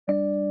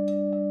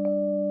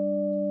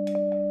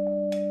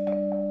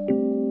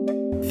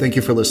Thank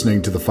you for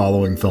listening to the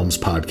Following Films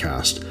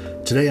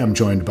podcast. Today I'm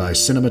joined by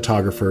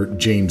cinematographer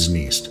James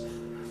Kniest.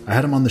 I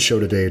had him on the show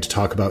today to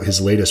talk about his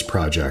latest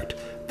project,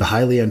 the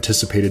highly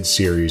anticipated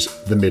series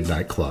The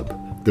Midnight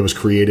Club, that was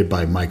created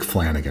by Mike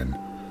Flanagan.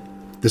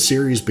 The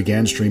series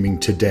began streaming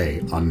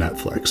today on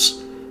Netflix.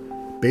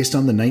 Based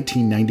on the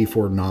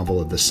 1994 novel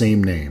of the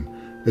same name,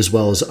 as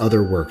well as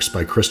other works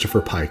by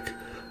Christopher Pike,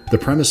 the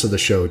premise of the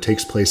show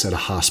takes place at a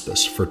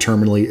hospice for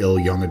terminally ill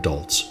young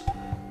adults,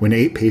 when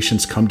 8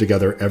 patients come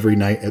together every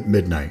night at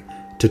midnight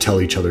to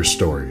tell each other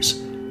stories,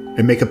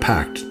 and make a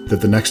pact that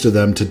the next of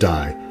them to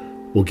die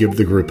will give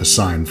the group a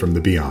sign from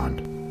the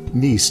beyond.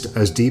 Kniest,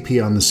 as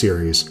DP on the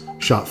series,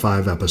 shot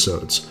 5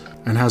 episodes,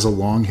 and has a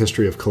long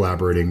history of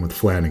collaborating with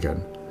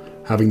Flanagan,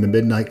 having the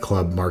Midnight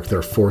Club mark their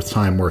 4th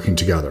time working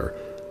together.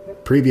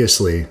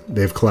 Previously,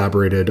 they've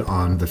collaborated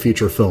on the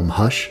feature film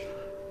Hush,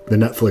 the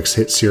Netflix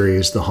hit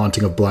series The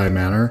Haunting of Bly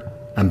Manor,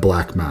 and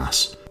Black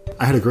Mass.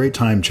 I had a great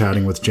time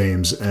chatting with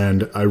James,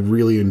 and I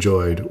really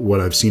enjoyed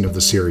what I've seen of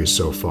the series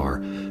so far.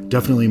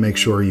 Definitely make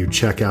sure you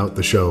check out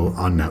the show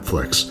on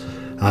Netflix.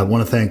 I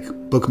want to thank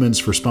Bookman's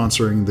for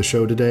sponsoring the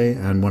show today,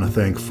 and want to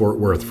thank Fort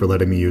Worth for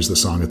letting me use the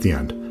song at the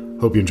end.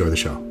 Hope you enjoy the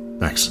show.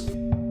 Thanks.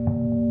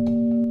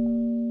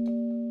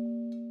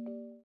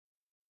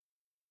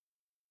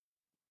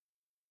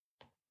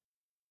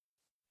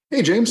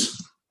 Hey,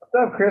 James.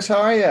 What's up, Chris?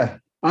 How are you?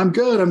 I'm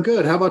good.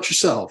 How about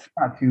yourself?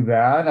 Not too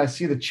bad. I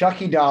see the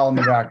Chucky doll in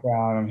the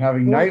background. I'm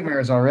having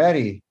nightmares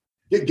already.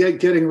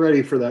 Getting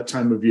ready for that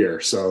time of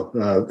year.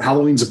 So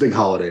Halloween's a big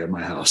holiday in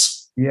my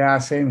house. Yeah,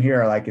 same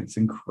here. Like, it's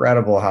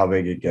incredible how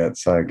big it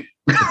gets. Like,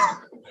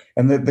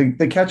 and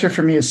the catcher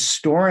for me is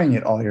storing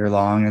it all year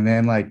long. And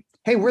then like,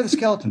 hey, where are the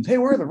skeletons? Hey,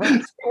 where are the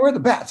rats? Where are the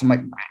bats? I'm like,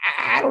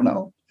 I don't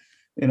know.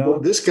 You know, well,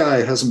 this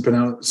guy hasn't been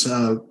out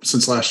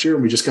since last year,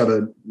 and we just got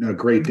a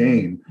Great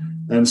Dane,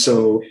 and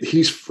so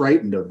he's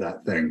frightened of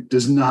that thing.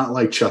 Does not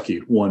like Chucky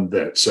one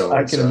bit. So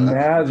I can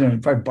imagine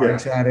if I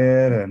barks at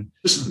it, and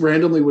just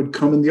randomly would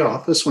come in the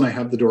office when I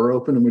have the door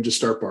open and would just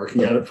start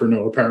barking at it for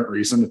no apparent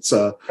reason. It's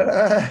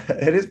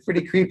it is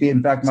pretty creepy.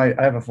 In fact, I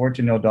have a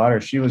 14-year-old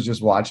daughter. She was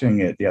just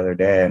watching it the other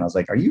day, and I was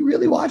like, "Are you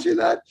really watching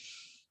that?"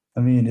 I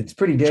mean, it's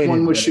pretty dated. Which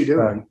one was she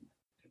doing?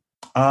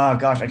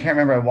 Gosh, I can't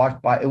remember. I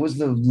walked by. It was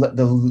the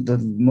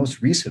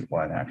most recent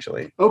one,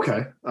 actually.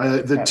 Okay,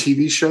 the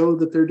TV show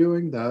that they're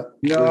doing that.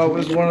 No, it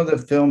was one of the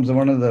films.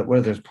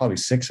 There's probably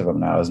 6 of them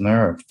now, isn't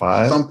there? Or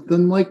 5,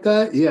 something like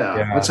that. Yeah,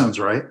 that sounds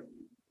right.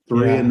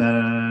 3, and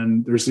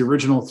then there's the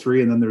original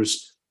 3, and then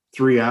there's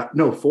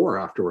 4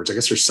 afterwards. I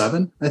guess there's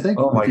 7. I think.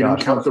 Oh my gosh!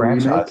 Don't count the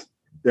remake.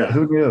 Yeah,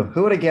 who knew?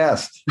 Who would have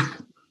guessed?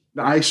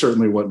 I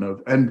certainly wouldn't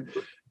have. And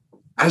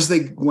as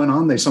they went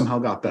on, they somehow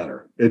got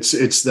better. It's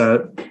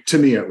that, to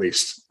me at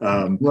least.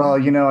 Well,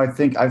 I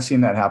think I've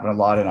seen that happen a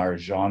lot in our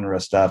genre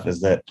stuff,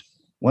 is that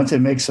once it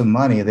makes some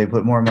money, they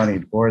put more money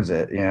towards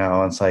it.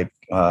 It's like,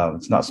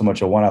 it's not so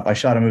much a one-off. I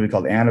shot a movie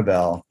called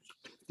Annabelle.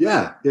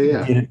 Yeah.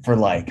 Did it for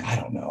I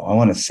don't know. I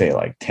want to say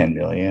like 10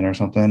 million or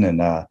something. And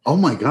oh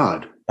my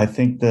God. I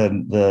think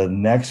the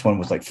next one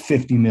was like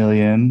 50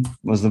 million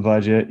was the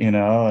budget,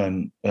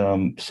 and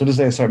as soon as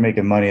they start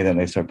making money, then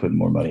they start putting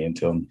more money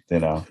into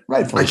them,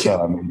 rightfully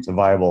so. I mean, it's a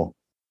viable.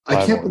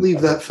 I can't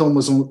believe that film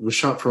was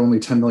shot for only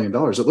 $10 million.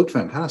 It looked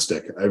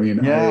fantastic. I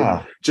mean,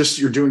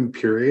 you're doing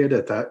period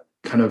at that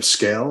kind of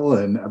scale,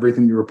 and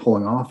everything you were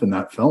pulling off in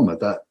that film at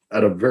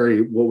a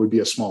very, what would be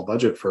a small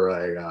budget for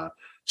a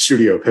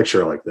studio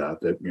picture like that,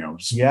 it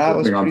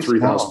was on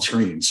 3,000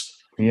 screens.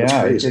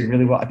 Yeah, it did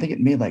really well. I think it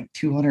made like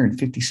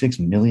 $256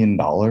 million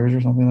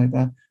or something like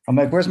that. I'm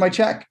like, where's my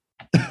check?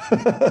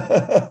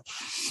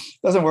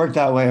 Doesn't work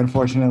that way,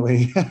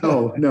 unfortunately.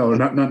 No,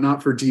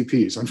 not for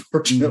DPs,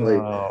 unfortunately.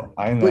 No,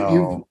 I know. But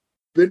you've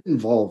been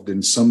involved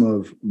in some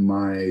of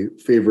my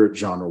favorite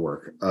genre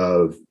work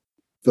of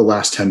the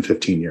last 10,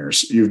 15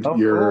 years.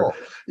 Cool.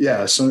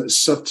 Yeah. So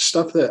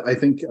stuff that I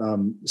think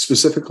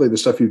specifically the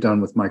stuff you've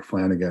done with Mike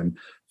Flanagan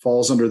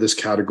falls under this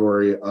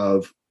category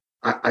of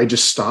I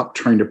just stopped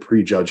trying to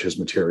prejudge his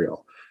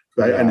material.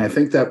 Right. Yeah. And I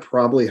think that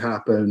probably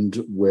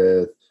happened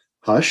with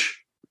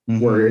Hush,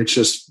 where it's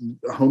just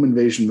a home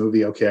invasion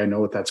movie. Okay, I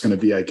know what that's going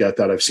to be. I get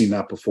that. I've seen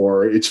that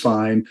before. It's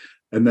fine.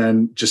 And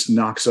then just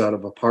knocks it out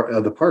of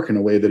the park in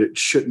a way that it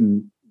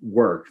shouldn't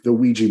work. The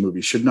Ouija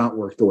movie should not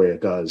work the way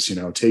it does.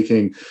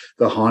 Taking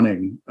The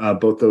Haunting,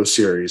 both those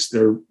series,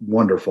 they're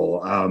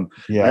wonderful.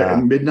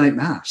 Midnight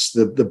Mass,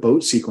 the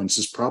boat sequence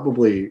is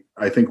probably,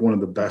 I think, one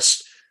of the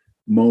best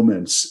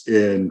moments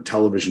in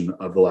television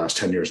of the last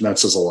 10 years. And that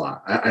says a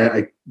lot.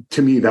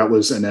 To me, that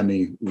was an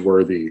Emmy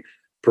worthy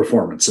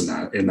performance in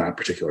that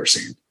particular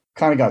scene.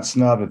 Kind of got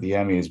snubbed at the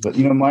Emmys, but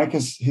Mike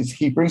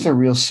he brings a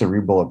real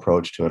cerebral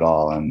approach to it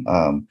all. And,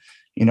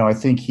 I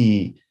think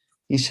he's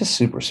just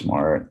super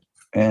smart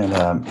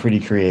and pretty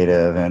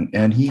creative,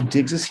 and he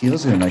digs his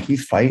heels in. Like, he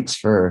fights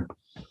for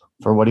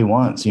what he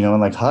wants,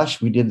 and like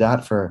Hush, we did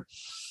that for,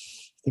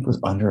 I think it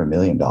was under $1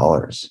 million.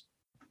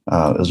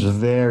 It was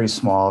very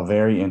small,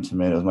 very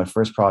intimate. It was my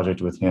first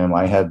project with him.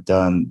 I had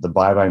done The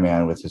Bye Bye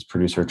Man with his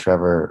producer,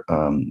 Trevor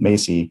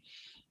Macy.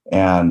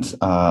 And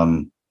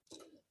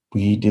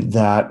We did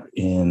that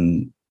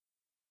in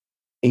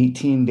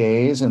 18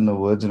 days in the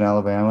woods in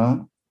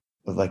Alabama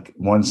with like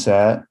one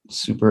set.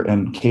 Super.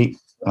 And Kate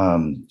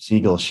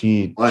Siegel,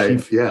 she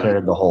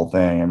carried the whole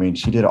thing. I mean,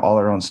 she did all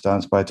her own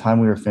stunts. By the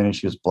time we were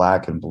finished, she was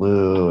black and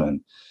blue.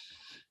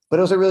 But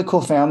it was a really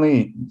cool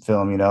family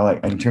film,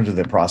 like in terms of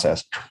the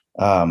process.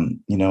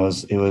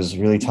 It was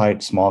really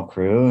tight, small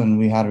crew, and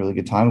we had a really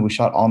good time. We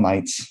shot all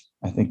nights.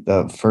 I think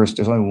there's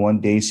only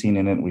one day scene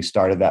in it. We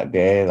started that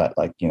day at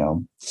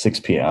 6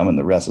 p.m. and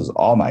the rest was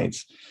all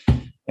nights.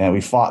 And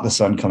we fought the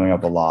sun coming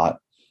up a lot,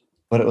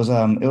 but it was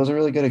a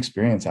really good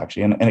experience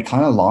actually. And it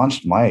kind of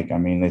launched Mike. I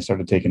mean, they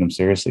started taking him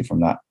seriously from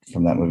that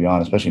movie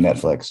on, especially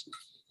Netflix.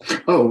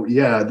 Oh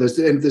yeah, the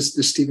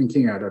Stephen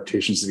King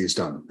adaptations that he's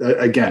done.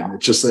 Again,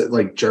 it's just that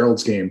like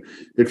Gerald's Game.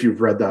 If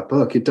you've read that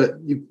book,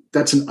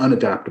 that's an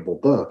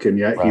unadaptable book, and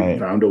yet he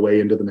found a way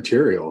into the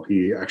material.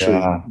 He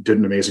actually did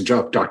an amazing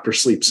job. Doctor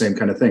Sleep, same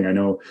kind of thing. I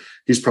know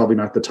he's probably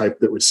not the type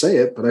that would say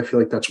it, but I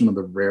feel like that's one of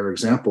the rare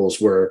examples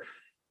where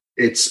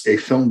it's a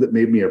film that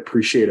made me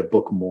appreciate a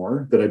book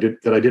more that I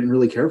didn't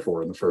really care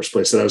for in the first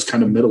place. That I was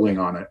kind of middling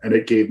on it, and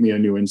it gave me a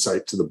new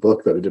insight to the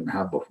book that I didn't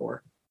have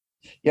before.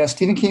 Yeah,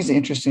 Stephen King's an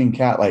interesting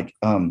cat,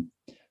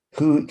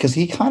 because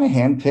he kind of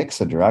handpicks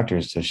the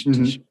directors to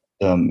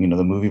the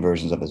movie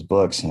versions of his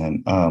books,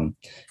 and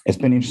it's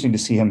been interesting to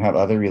see him have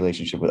other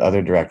relationship with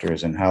other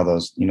directors and how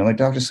those, like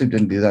Doctor Sleep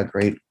didn't do that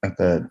great at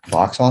the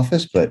box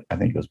office, but I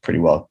think it was pretty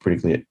well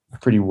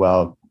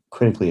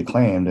critically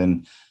acclaimed,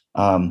 and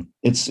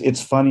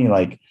it's funny,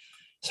 like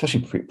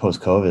especially post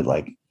COVID,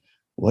 like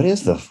what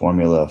is the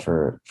formula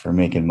for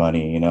making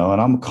money, and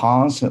I'm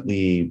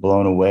constantly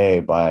blown away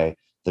by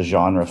the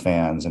genre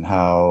fans and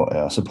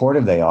how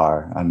supportive they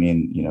are. I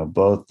mean,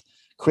 both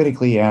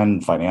critically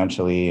and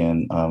financially.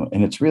 And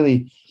it's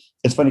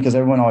funny because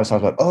everyone always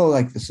talks about, oh,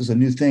 like this is a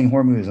new thing,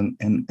 horror movies.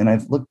 And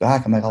I've looked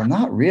back, I'm like, oh,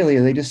 not really.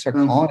 They just start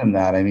calling him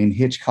that. I mean,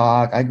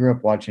 Hitchcock, I grew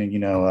up watching,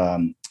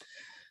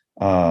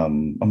 oh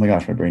my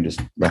gosh, my brain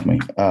just left me.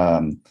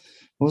 What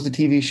was the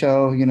TV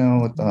show,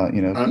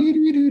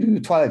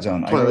 with, Twilight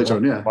Zone. Twilight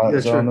Zone, yeah.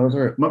 Twilight Zone. Sure. Those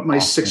are my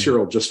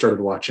 6-year-old just started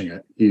watching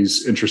it.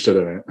 He's interested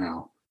in it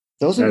now.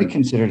 Those would be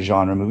considered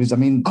genre movies. I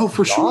mean,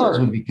 for sure,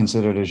 would be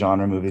considered a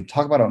genre movie.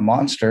 Talk about a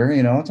monster,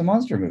 it's a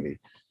monster movie.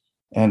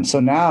 And so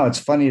now it's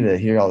funny to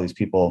hear all these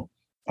people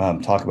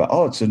talk about,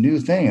 oh, it's a new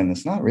thing. And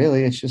it's not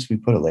really, it's just, we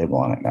put a label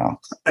on it now.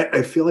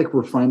 I feel like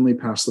we're finally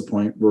past the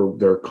point where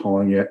they're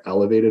calling it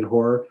elevated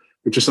horror,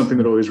 which is something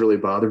that always really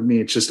bothered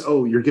me. It's just,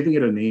 oh, you're giving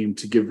it a name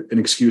to give an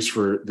excuse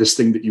for this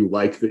thing that you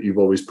like, that you've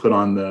always put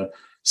on the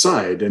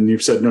side, and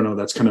you've said no,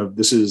 that's kind of,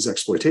 this is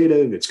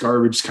exploitative, it's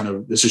garbage, kind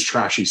of, this is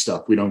trashy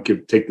stuff, we don't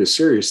take this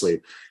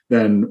seriously.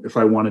 Then if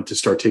I wanted to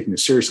start taking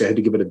this seriously, I had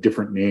to give it a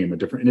different name,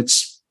 and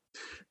it's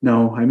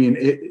no, I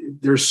mean,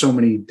 there's so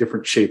many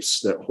different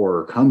shapes that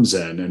horror comes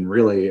in, and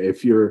really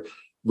if you're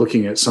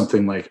looking at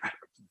something like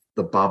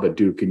the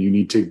Babadook and you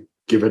need to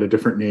give it a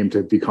different name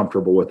to be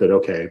comfortable with it,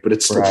 okay, but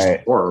it's still just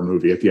a horror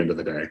movie at the end of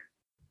the day.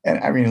 And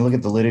I mean, look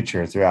at the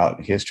literature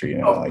throughout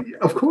history,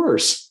 of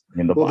course.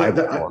 In the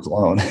Bible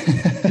alone.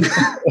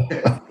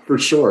 Yeah, for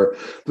sure.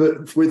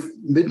 But with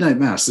Midnight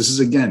Mass, this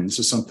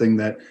is something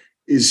that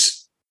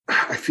is,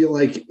 I feel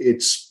like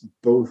it's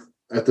both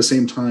at the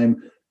same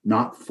time,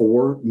 not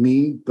for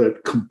me,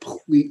 but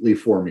completely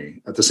for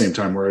me at the same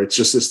time, where it's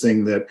just this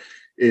thing that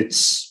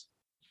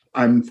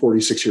I'm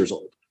 46 years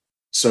old.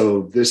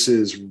 So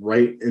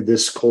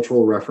this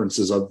cultural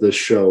references of this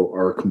show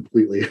are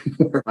completely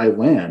where I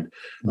land.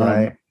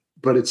 Right.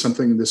 But it's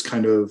something, this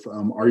kind of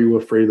Are You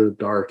Afraid of the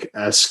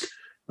Dark-esque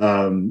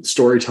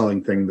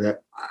storytelling thing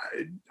that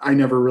I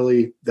never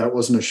really, that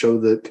wasn't a show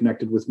that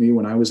connected with me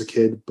when I was a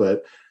kid,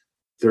 but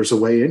there's a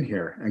way in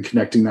here, and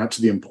connecting that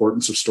to the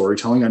importance of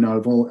storytelling. I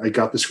know I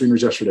got the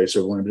screeners yesterday,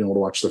 so I've only been able to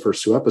watch the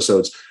first 2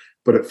 episodes,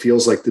 but it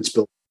feels like it's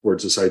built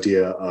towards this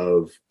idea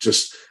of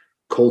just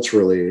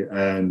culturally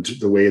and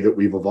the way that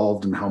we've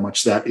evolved and how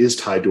much that is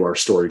tied to our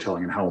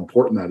storytelling and how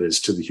important that is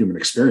to the human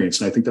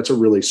experience. And I think that's a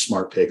really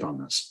smart take on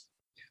this.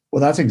 Well,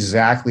 that's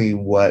exactly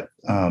what,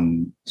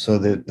 so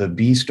the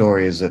B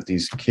stories that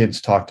these kids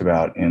talked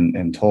about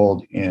and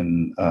told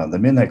in the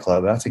Midnight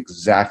Club, that's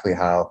exactly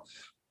how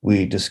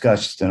we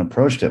discussed and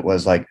approached it,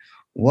 was like,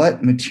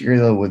 what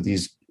material would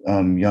these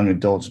young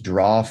adults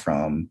draw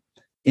from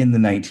in the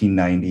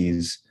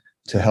 1990s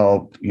to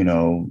help,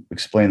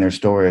 explain their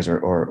stories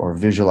or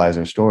visualize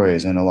their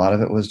stories. And a lot of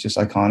it was just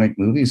iconic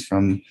movies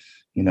from,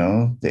 the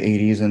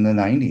 80s and the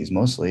 90s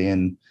mostly.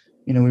 And,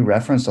 we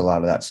referenced a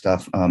lot of that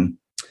stuff.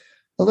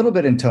 A little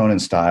bit in tone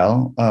and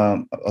style,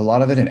 a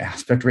lot of it in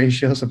aspect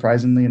ratio,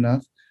 surprisingly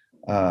enough.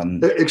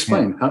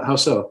 Explain, how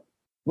so?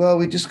 Well,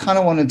 we just kind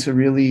of wanted to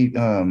really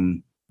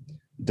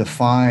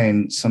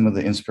define some of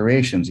the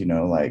inspirations,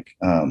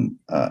 and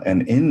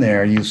in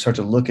there you start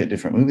to look at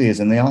different movies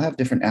and they all have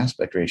different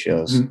aspect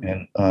ratios.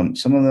 Mm-hmm. And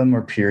some of them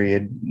are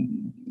period.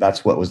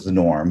 That's what was the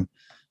norm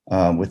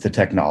with the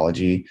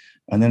technology.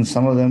 And then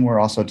some of them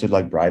were also to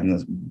like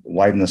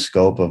widen the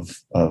scope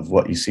of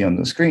what you see on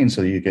the screen,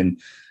 so you can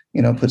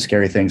put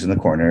scary things in the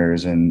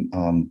corners and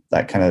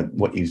that kind of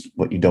what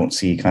you don't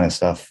see kind of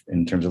stuff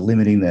in terms of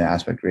limiting the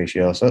aspect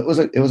ratio. So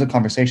it was a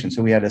conversation.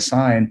 So we had to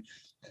sign,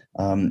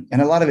 and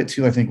a lot of it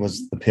too, I think,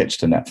 was the pitch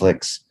to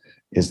Netflix.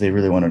 Is they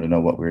really wanted to know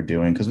what we were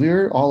doing because we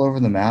were all over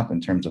the map in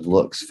terms of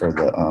looks for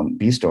the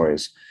B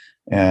stories,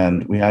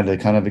 and we had to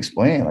kind of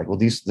explain like, well,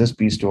 this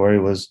B story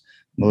was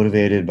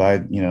motivated by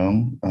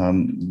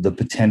the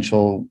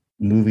potential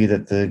movie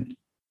that the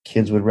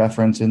kids would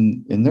reference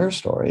in their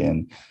story,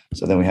 and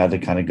so then we had to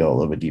kind of go a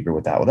little bit deeper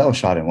with that. Well, that was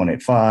shot in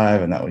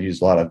 1.8.5, and that would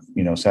use a lot of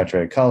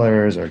saturated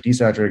colors or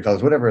desaturated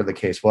colors, whatever the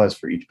case was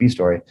for each B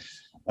story.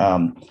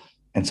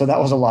 And so that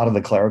was a lot of the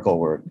clerical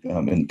work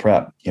in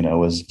prep,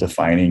 was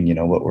defining,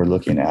 what we're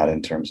looking at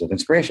in terms of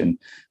inspiration.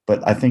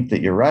 But I think that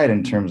you're right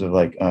in terms of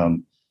like,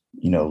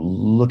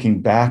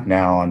 looking back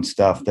now on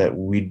stuff that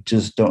we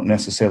just don't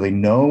necessarily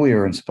know we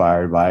were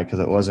inspired by because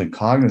it wasn't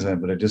cognizant,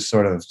 but it just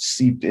sort of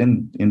seeped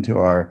into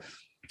our,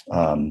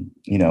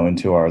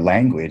 into our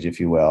language, if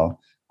you will,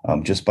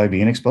 just by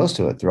being exposed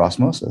to it through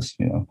osmosis,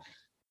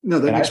 No,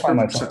 that makes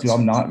perfect sense.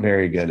 I'm not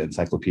very good at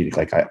encyclopedic.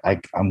 Like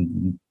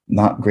I'm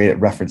not great at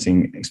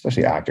referencing,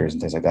 especially actors and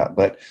things like that.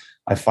 But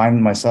I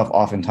find myself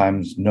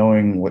oftentimes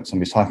knowing what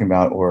somebody's talking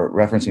about or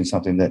referencing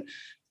something that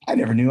I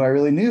never knew I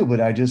really knew,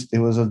 but it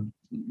was a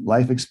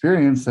life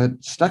experience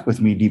that stuck with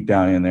me deep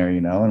down in there,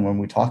 And when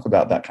we talk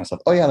about that kind of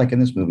stuff, oh yeah, like in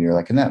this movie or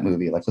like in that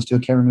movie, like let's do a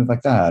camera move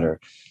like that. Or,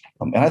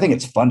 and I think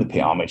it's fun to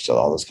pay homage to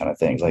all those kind of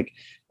things. Like,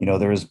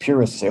 there's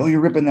purists say, oh, you're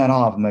ripping that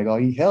off. I'm like,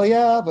 oh, hell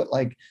yeah. But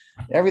like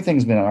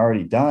everything's been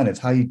already done. It's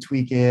how you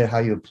tweak it, how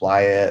you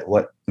apply it,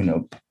 what,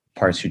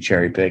 parts you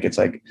cherry pick. It's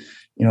like,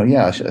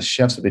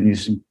 chefs have been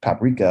using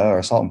paprika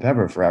or salt and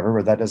pepper forever,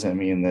 but that doesn't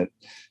mean that,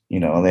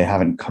 they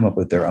haven't come up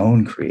with their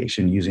own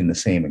creation using the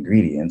same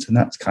ingredients. And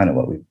that's kind of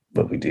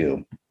what we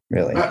do,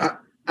 really.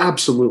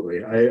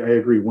 Absolutely. I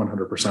agree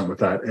 100% with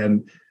that.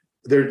 And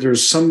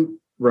there's some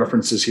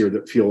references here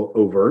that feel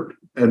overt,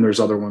 and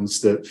there's other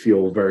ones that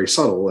feel very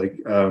subtle. Like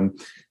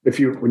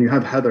when you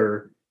have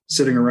Heather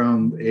sitting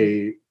around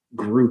a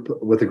group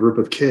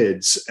of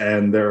kids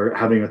and they're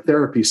having a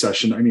therapy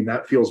session, I mean,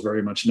 that feels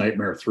very much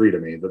Nightmare 3 to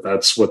me,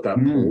 that's what that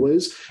pull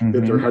is,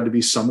 that there had to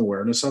be some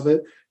awareness of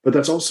it. But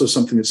that's also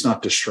something that's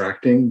not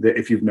distracting, that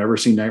if you've never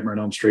seen Nightmare on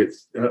Elm Street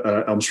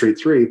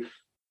 3,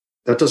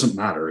 that doesn't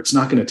matter. It's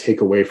not going to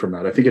take away from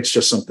that. I think it's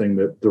just something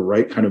that the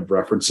right kind of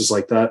references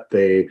like that,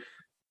 they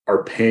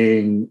are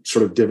paying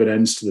sort of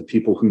dividends to the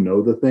people who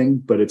know the thing,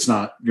 but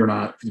you're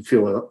not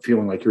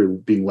feeling like you're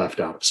being left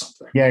out of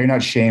something. Yeah, you're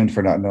not shamed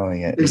for not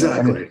knowing it.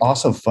 Exactly. And it's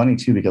also funny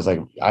too, because like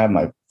I have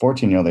my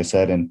 14-year-old, they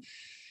said, and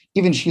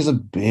even she's a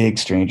big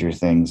Stranger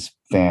Things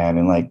fan,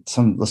 and like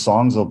some of the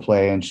songs will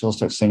play and she'll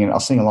start singing.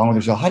 I'll sing along with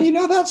her. She'll, how do you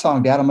know that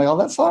song, Dad? I'm like, oh,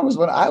 that song was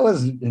when I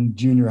was in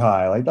junior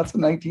high. Like that's a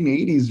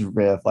 1980s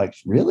riff. Like,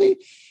 really?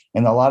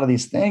 And a lot of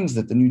these things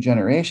that the new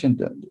generation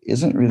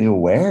isn't really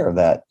aware of,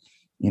 that,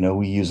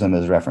 we use them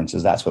as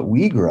references. That's what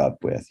we grew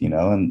up with,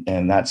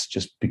 and that's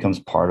just becomes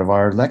part of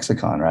our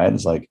lexicon, right?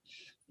 It's like,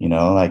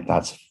 like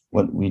that's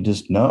what we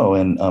just know.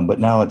 And, but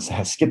now it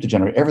has skipped a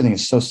generation. Everything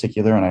is so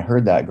secular. And I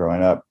heard that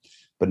growing up,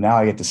 but now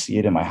I get to see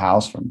it in my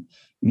house, from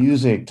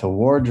music to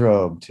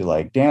wardrobe to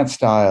like dance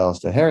styles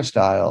to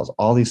hairstyles.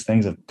 All these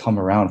things have come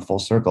around full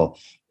circle,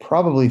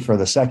 probably for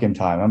the second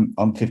time.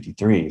 I'm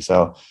 53.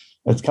 So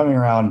it's coming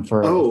around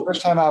for the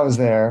first time I was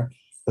there.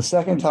 The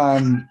second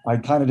time I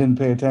kind of didn't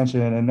pay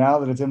attention. And now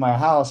that it's in my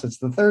house, it's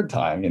the third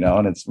time,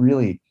 and it's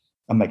really,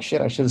 I'm like,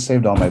 shit, I should have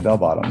saved all my bell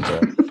bottoms.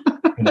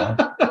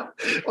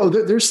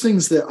 There's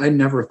things that I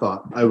never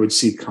thought I would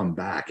see come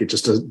back. It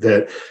just does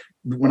that.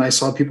 When I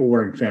saw people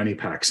wearing fanny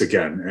packs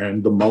again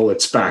and the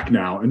mullet's back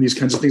now and these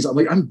kinds of things, I'm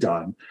like, I'm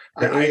done.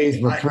 The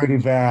A's were pretty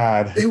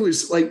bad. It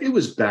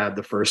was bad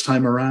the first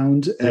time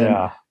around.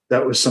 And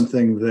that was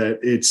something that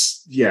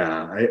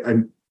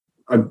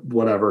I'm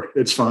whatever.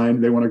 It's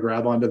fine. They want to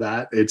grab onto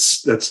that.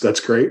 That's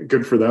great.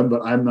 Good for them.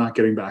 But I'm not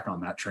getting back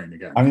on that train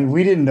again. I mean,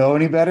 we didn't know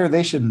any better.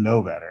 They should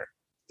know better.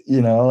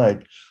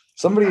 Like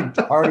somebody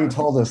already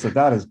told us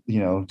that is,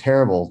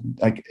 terrible.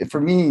 Like for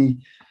me,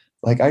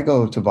 like I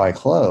go to buy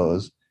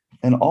clothes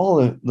and all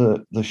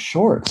the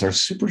shorts are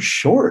super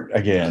short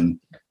again.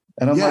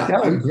 And I'm like,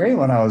 that was great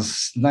when I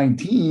was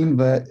 19,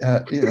 but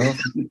I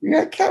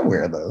can't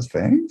wear those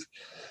things.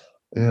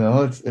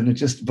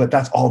 But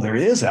that's all there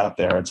is out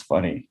there. It's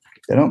funny.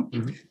 They don't.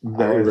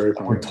 Very, very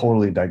funny. We're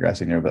totally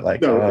digressing here, but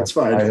like, no, it's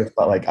fine.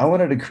 I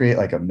wanted to create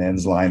like a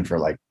men's line for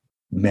like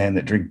men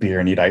that drink beer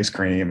and eat ice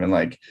cream, and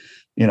like,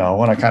 I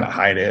want to kind of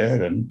hide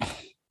it,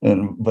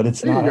 but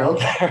it's not out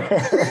there.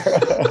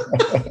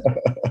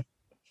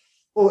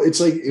 Well, it's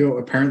like,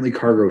 apparently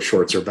cargo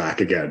shorts are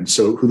back again.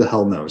 So who the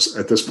hell knows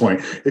at this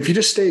point? If you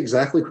just stay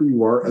exactly who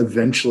you are,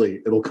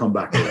 eventually it'll come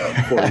back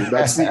around for you.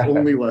 That's the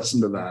only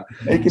lesson to that.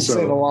 They can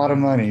save a lot of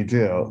money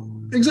too.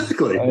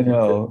 Exactly. I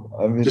know.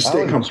 I mean, just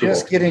stay comfortable.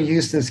 Just getting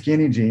used to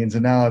skinny jeans,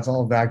 and now it's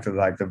all back to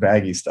like the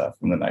baggy stuff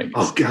from the 90s.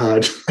 Oh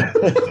God.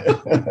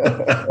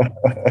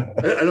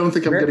 I don't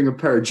think I'm getting a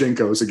pair of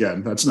Jinkos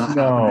again. That's not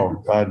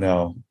happening. God,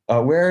 no.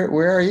 Where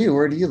are you?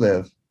 Where do you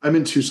live? I'm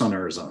in Tucson,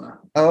 Arizona.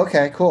 Oh,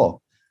 okay,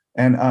 cool.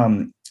 And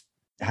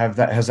has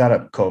that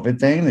a COVID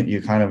thing that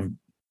you kind of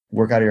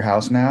work out of your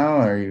house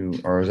now?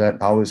 Or is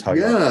that always how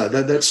you are? Yeah,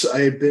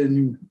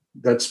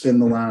 that's been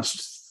the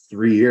last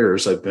 3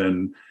 years. I've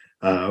been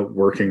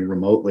working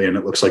remotely, and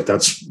it looks like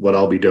that's what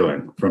I'll be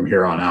doing from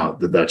here on out.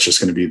 That's just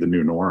going to be the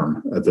new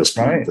norm at this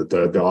point. Right.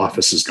 That the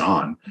office is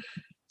gone.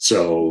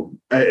 So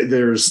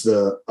there's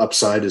the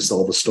upside is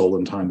all the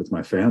stolen time with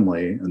my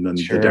family, and then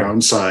the Sure.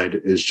 downside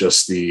is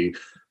just the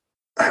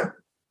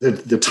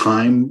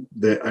time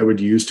that I would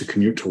use to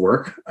commute to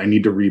work. I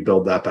need to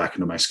rebuild that back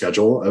into my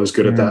schedule. I was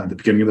good at that at the Mm.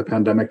 beginning of the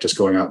pandemic, just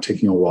going out,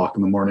 taking a walk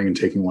in the morning and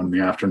taking one in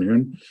the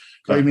afternoon.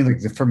 Oh, you But mean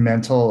like for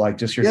mental, like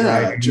just you're yeah,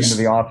 driving into the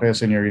just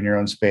office and you're in your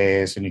own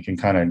space and you can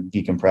kind of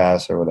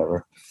decompress or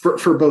whatever.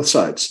 for both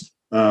sides.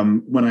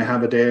 When I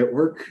have a day at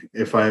work,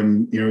 if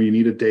I'm, you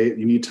need a day,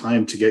 you need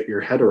time to get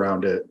your head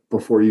around it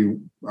before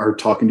you are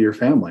talking to your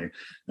family.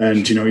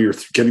 And, you're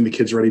getting the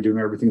kids ready, doing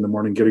everything in the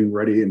morning, getting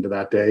ready into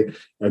that day.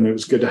 And it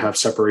was good to have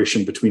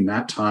separation between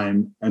that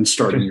time and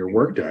starting your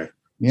work day.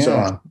 So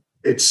Yeah.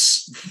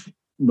 it's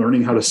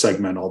learning how to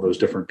segment all those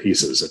different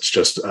pieces. It's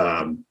just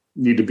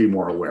need to be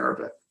more aware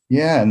of it.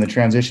 Yeah. And the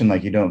transition,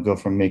 like you don't go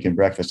from making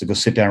breakfast to go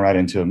sit down right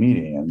into a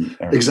meeting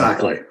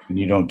Exactly. and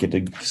you don't get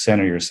to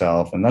center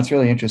yourself. And that's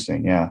really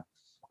interesting. Yeah.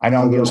 I know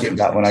All I'm those guilty of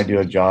kinds of that when I things. do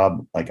a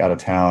job like out of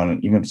town,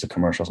 and even if it's a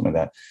commercial, something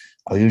like that,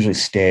 I'll usually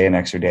stay an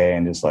extra day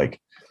and just like,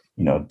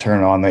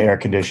 turn on the air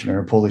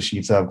conditioner, pull the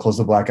sheets up, close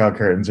the blackout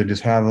curtains, and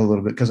just have a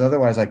little bit. Cause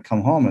otherwise I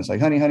come home, it's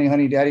like, honey, honey,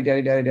 honey, daddy,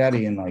 daddy, daddy,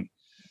 daddy. And like,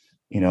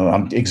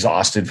 I'm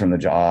exhausted from the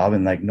job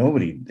and like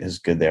nobody is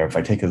good there. If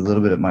I take a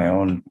little bit of my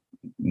own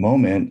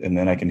moment and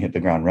then I can hit the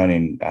ground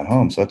running at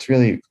home. So it's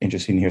really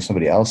interesting to hear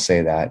somebody else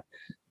say that,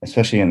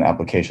 especially in the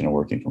application of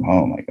working from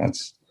home. Like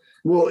that's,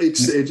 Well,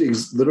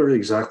 it's literally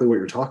exactly what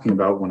you're talking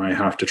about when I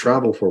have to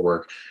travel for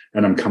work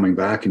and I'm coming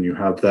back and you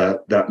have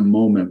that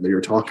moment that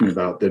you're talking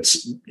about.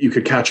 That's you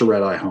could catch a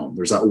red eye home.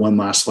 There's that one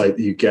last flight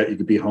that you get. You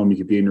could be home. You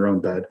could be in your own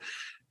bed.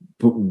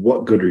 But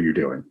what good are you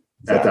doing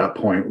at exactly. that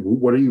point?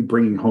 What are you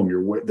bringing home?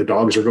 The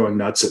dogs are going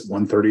nuts at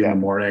 1:30 in the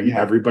morning.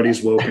 Yeah.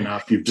 Everybody's woken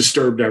up. You've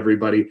disturbed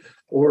everybody.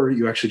 Or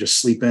you actually just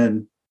sleep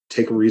in,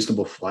 take a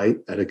reasonable flight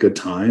at a good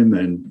time,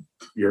 and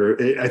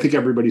I think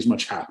everybody's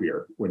much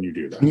happier when you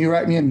do that. Can you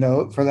write me a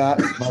note for that,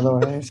 by the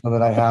way, so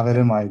that I have it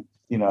in my,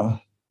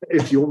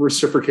 If you'll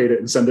reciprocate it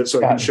and send it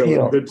so I can show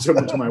deal. it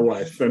to my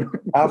wife, then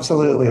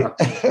Absolutely.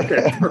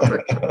 okay,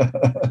 perfect.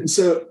 And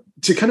so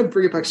to kind of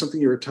bring it back, something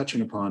you were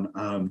touching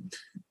upon,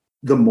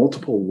 the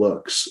multiple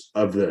looks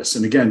of this,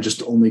 and again,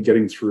 just only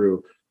getting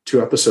through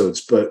 2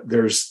 episodes, but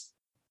there's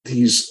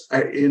these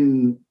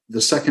in the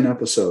second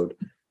episode,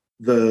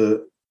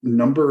 the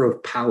number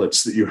of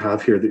palettes that you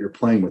have here that you're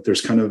playing with.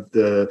 There's kind of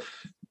the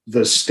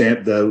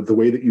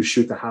way that you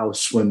shoot the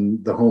house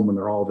when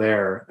they're all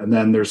there, and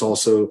then there's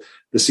also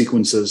the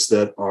sequences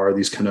that are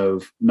these kind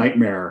of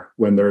nightmare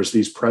when there's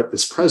this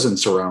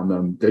presence around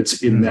them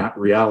that's in that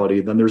reality.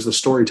 Then there's the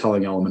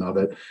storytelling element of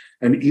it,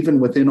 and even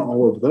within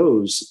all of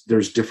those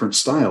there's different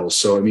styles.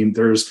 So I mean,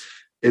 there's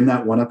in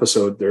that one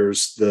episode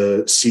there's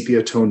the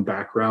sepia tone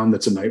background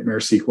that's a nightmare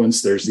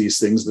sequence. There's these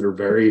things that are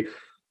very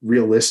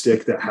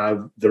realistic that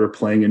are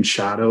playing in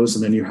shadows,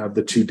 and then you have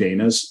the two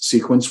Danas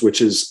sequence,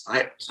 which is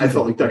I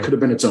felt like that could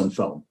have been its own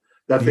film.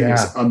 That thing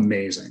is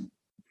amazing.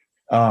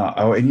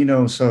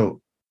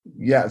 So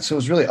yeah, so it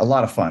was really a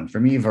lot of fun for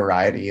me.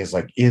 Variety is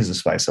the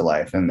spice of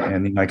life,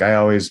 and like I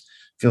always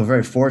feel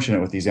very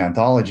fortunate with these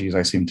anthologies.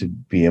 I seem to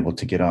be able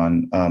to get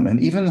on, and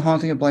even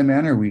Haunting of Bly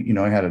Manor,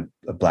 I had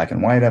a black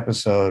and white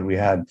episode. We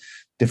had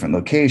different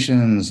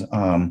locations,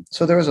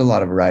 so there was a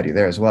lot of variety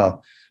there as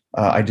well.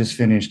 I just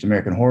finished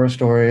American Horror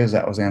Stories.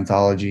 That was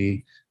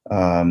anthology.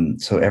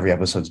 So every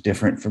episode's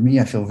different. For me,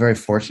 I feel very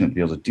fortunate to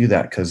be able to do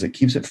that because it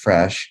keeps it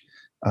fresh.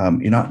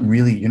 You're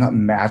not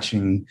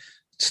matching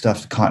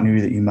stuff to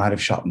continuity that you might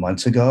have shot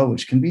months ago,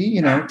 which can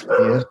be,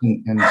 tedious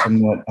and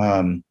somewhat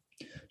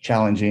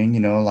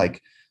challenging,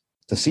 like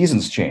the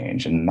seasons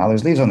change and now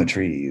there's leaves on the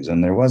trees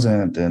and there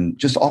wasn't, and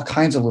just all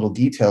kinds of little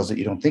details that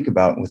you don't think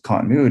about with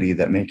continuity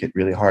that make it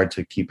really hard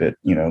to keep it,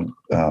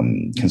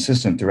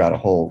 consistent throughout a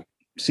whole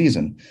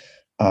season.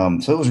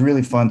 So it was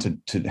really fun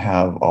to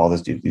have all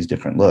these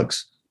different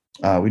looks.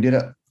 We did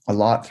a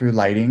lot through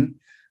lighting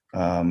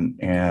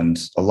and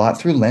a lot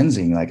through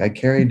lensing. Like I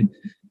carried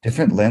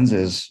different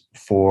lenses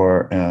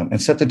for and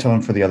set the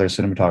tone for the other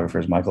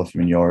cinematographers, Michael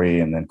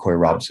Fimignori and then Corey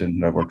Robson,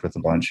 who I've worked with a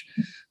bunch.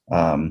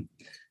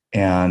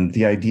 And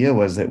the idea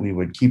was that we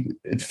would keep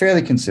it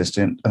fairly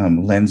consistent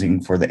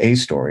lensing for the A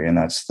story, and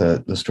that's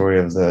the story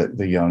of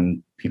the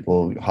young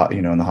people,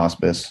 in the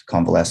hospice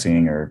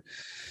convalescing, or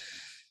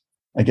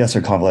I guess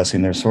they're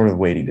convalescing. They're sort of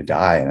waiting to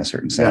die in a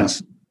certain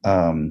sense.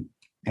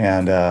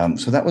 Yeah.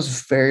 So that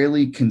was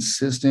fairly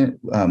consistent,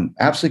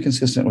 absolutely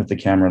consistent with the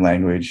camera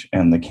language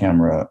and the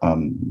camera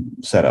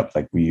setup.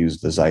 Like we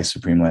used the Zeiss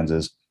Supreme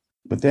lenses,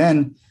 but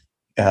then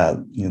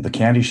the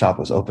candy shop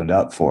was opened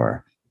up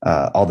for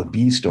all the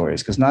B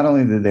stories, because not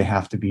only did they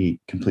have to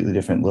be completely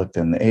different look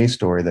than the A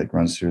story that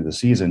runs through the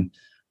season,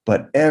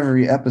 but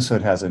every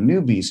episode has a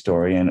new B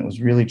story, and it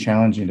was really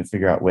challenging to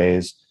figure out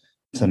ways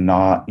to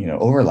not,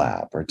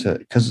 overlap, or to,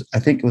 because I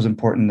think it was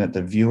important that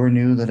the viewer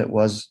knew that it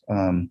was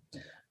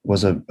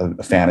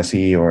a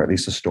fantasy, or at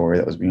least a story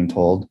that was being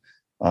told,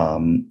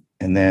 and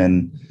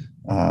then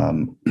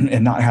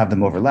and not have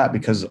them overlap,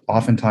 because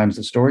oftentimes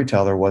the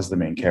storyteller was the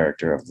main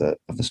character of the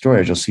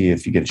story, as you'll see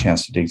if you get a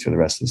chance to dig through the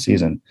rest of the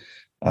season.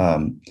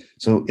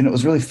 So it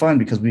was really fun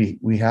because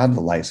we had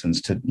the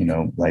license to,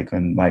 like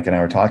when Mike and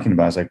I were talking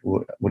about it, I was like,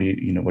 what do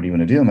you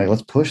want to do? I'm like,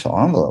 let's push the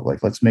envelope.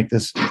 Like, let's make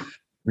this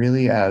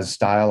really as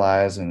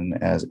stylized and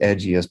as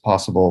edgy as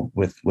possible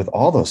with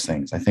all those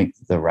things. I think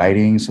the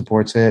writing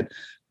supports it.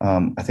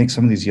 I think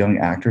some of these young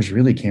actors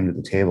really came to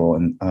the table,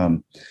 and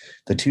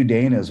the two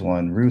Danas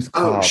one, Ruth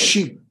Cobb.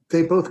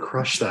 They both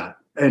crushed that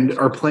and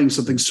are playing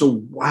something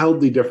so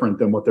wildly different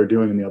than what they're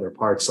doing in the other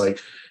parts. Like,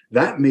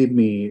 that made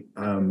me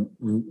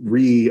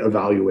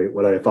reevaluate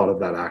what I thought of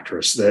that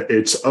actress. That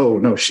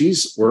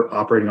we're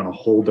operating on a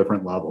whole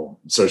different level.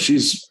 So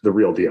she's the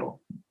real deal.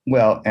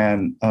 Well,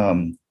 and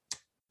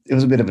it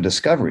was a bit of a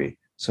discovery.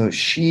 So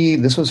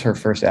this was her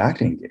first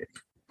acting gig.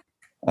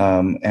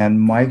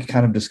 And Mike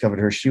kind of discovered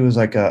her. She was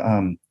like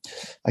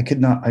I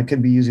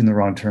could be using the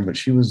wrong term, but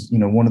she was,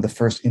 one of the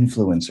first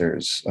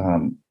influencers.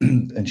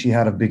 And she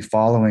had a big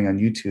following on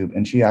YouTube,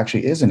 and she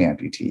actually is an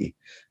amputee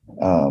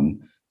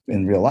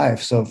in real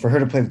life. So for her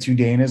to play the two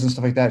Danas and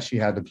stuff like that, she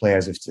had to play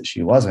as if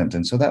she wasn't.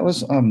 And so that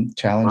was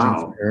challenging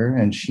for her.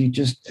 And she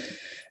just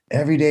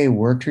every day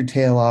worked her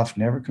tail off,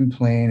 never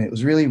complained. It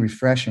was really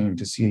refreshing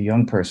to see a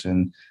young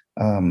person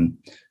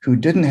who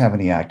didn't have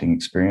any acting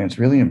experience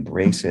really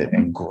embrace it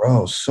and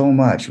grow so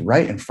much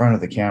right in front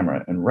of the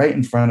camera and right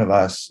in front of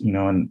us,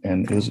 and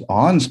it was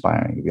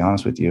awe-inspiring, to be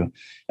honest with you.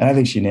 And I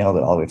think she nailed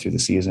it all the way through the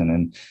season.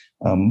 And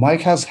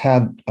Mike has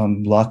had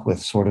luck with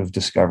sort of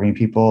discovering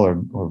people or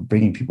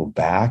bringing people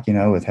back,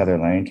 with Heather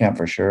Langenkamp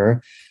for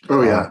sure.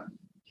 Oh yeah.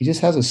 He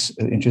just has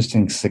an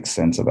interesting sixth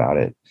sense about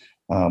it.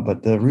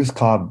 But the Ruth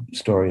Cobb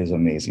story is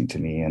amazing to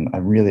me, and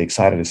I'm really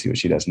excited to see what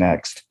she does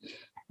next.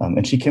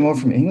 And she came over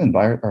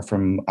from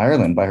from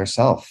Ireland by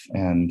herself,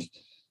 and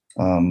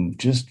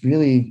just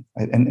really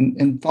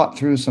and fought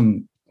through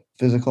some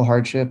physical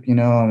hardship.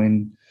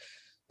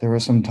 There were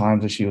some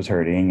times that she was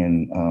hurting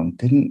and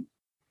didn't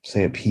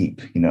say a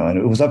peep. And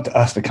it was up to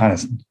us to kind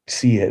of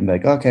see it and be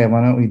like, okay,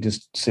 why don't we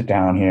just sit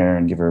down here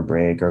and give her a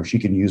break, or if she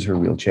can use her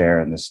wheelchair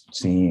in this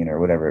scene or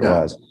whatever it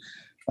was.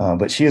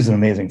 But she is an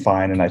amazing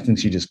find, and I think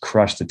she just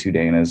crushed the two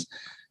Danas.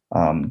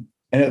 And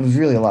it was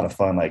really a lot of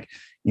fun. Like,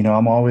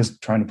 I'm always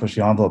trying to push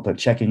the envelope, but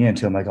checking in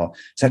too. I'm like, oh,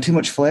 is that too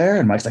much flair?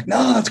 And Mike's like,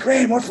 no, that's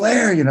great, more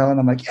flair, and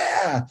I'm like,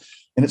 yeah.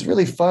 And it's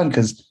really fun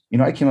because,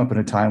 I came up in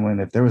a time when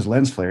if there was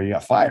lens flare, you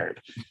got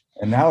fired.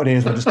 And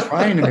nowadays we're just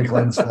trying to make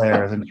lens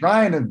flares and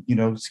trying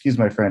to, excuse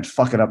my French,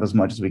 fuck it up as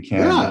much as we can.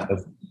 Yeah.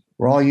 Because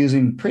we're all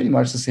using pretty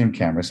much the same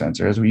camera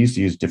sensors. We used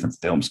to use different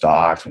film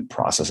stocks and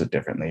process it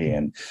differently.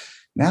 And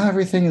now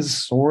everything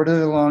is sort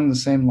of along the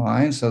same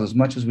line. So as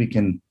much as we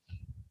can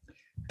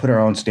put our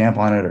own stamp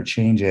on it or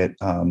change it,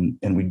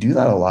 and we do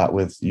that a lot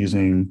with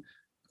using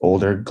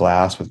older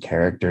glass with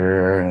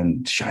character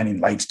and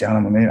shining lights down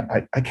on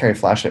them. I carry a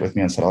flashlight with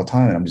me on set all the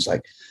time, and I'm just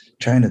like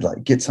trying to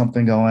like get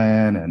something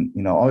going,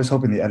 and always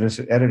hoping the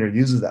editor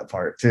uses that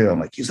part too. I'm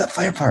like, use that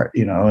fire part,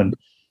 and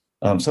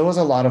so it was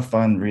a lot of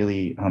fun,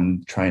 really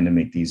trying to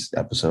make these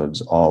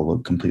episodes all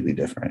look completely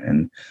different,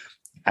 and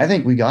I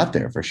think we got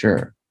there for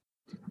sure.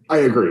 I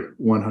agree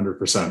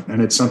 100%.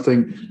 And it's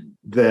something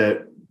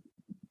that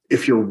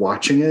if you're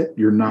watching it,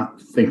 you're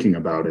not thinking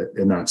about it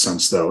in that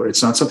sense, though.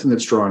 It's not something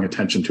that's drawing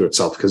attention to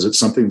itself, because it's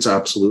something that's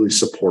absolutely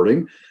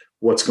supporting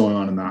what's going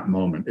on in that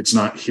moment. It's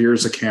not,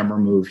 here's a camera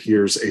move,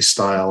 here's a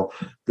style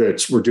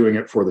we're doing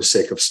it for the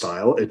sake of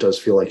style. It does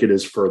feel like it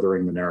is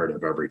furthering the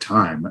narrative every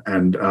time.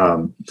 And,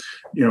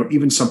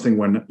 even something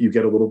when you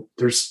get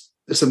there's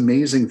this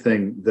amazing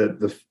thing that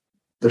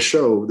the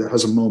show that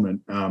has a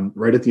moment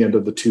right at the end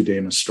of the two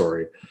Dana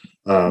story,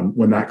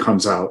 when that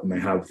comes out and they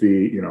have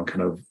the,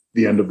 kind of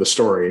the end of the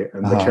story,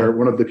 and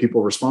one of the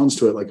people responds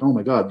to it like, oh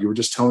my God, you were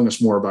just telling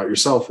us more about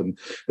yourself and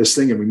this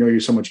thing, and we know you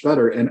so much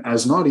better. And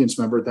as an audience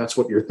member, that's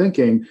what you're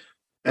thinking.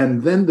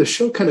 And then the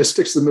show kind of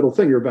sticks the middle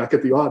finger back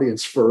at the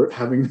audience for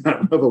having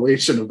that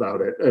revelation about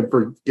it and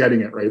for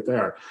getting it right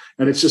there.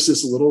 And it's just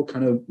this little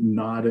kind of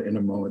nod in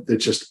a moment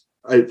that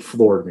it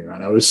floored me,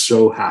 man. I was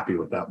so happy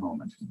with that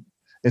moment.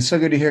 It's so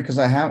good to hear, because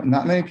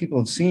not many people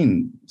have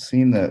seen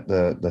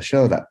the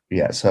show that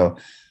yet. So,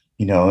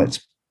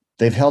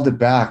 they've held it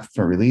back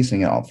for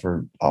releasing it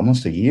for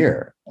almost a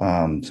year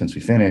since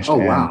we finished. Oh,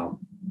 wow.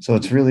 So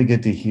it's really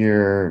good to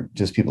hear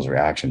just people's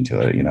reaction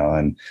to it,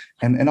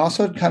 and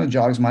also it kind of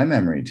jogs my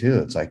memory too.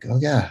 It's like, oh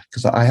yeah,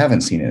 because I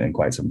haven't seen it in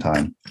quite some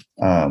time.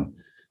 And,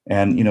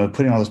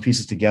 putting all those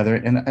pieces together.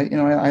 And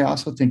I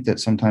also think that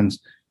sometimes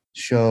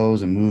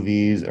shows and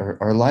movies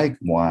are like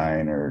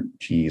wine or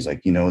cheese.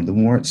 Like, the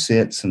more it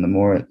sits and the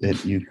more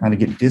that you kind of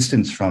get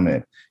distance from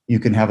it, you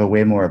can have a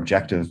way more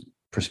objective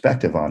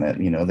perspective on it,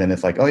 then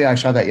it's like, oh yeah, I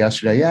saw that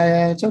yesterday.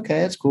 Yeah, it's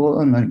okay, it's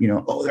cool. And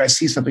then, oh, I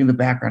see something in the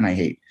background I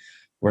hate.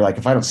 where like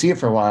if I don't see it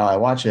for a while, I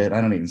watch it, I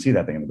don't even see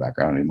that thing in the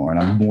background anymore, and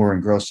I'm more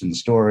engrossed in the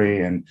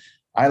story. And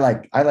I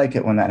like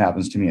it when that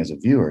happens to me as a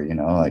viewer.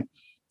 Like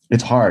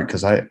it's hard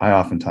because I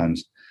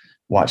oftentimes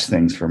watch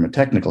things from a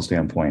technical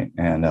standpoint,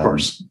 and Of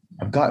course.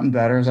 I've gotten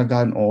better as I've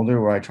gotten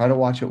older, where I try to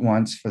watch it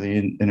once for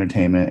the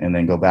entertainment and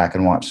then go back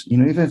and watch,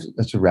 even if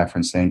it's a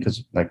reference thing,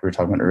 because like we were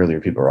talking about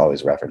earlier, people are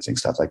always referencing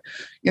stuff like,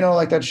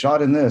 like that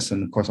shot in this.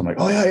 And of course I'm like,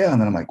 oh yeah, yeah.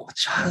 And then I'm like, what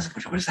shot is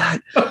what is that?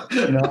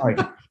 Like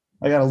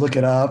I got to look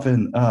it up.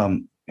 And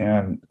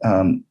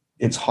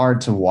it's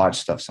hard to watch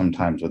stuff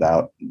sometimes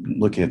without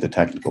looking at the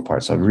technical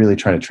part. So I really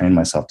try to train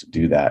myself to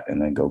do that and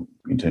then go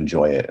to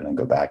enjoy it and then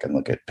go back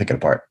and pick it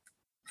apart.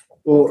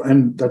 Well,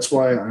 and that's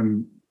why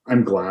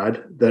I'm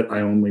glad that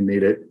I only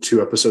made it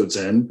 2 episodes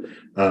in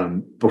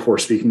before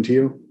speaking to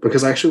you,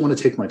 because I actually want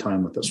to take my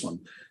time with this one.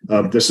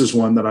 This is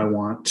one that I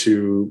want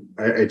to,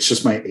 it's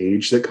just my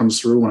age that comes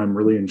through when I'm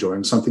really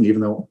enjoying something, even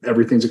though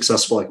everything's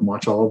accessible. I can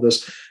watch all of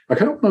this. I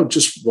kind of want to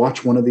just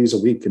watch one of these a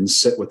week and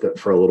sit with it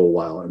for a little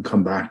while and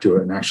come back to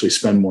it and actually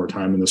spend more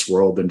time in this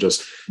world than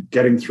just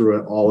getting through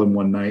it all in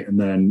one night and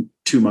then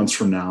 2 months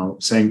from now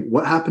saying,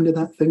 what happened to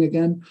that thing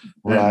again?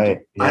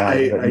 Right. Yeah,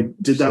 I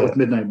did that with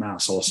Midnight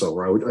Mass also,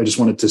 where I just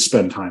wanted to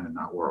spend time in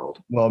that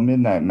world. Well,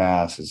 Midnight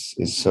Mass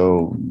is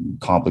so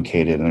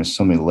complicated, and there's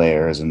so many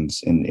layers in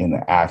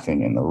the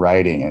acting and the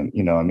writing.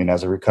 And,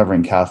 as a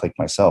recovering Catholic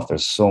myself,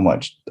 there's so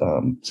much,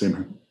 Same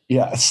here.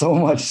 Yeah, so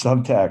much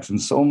subtext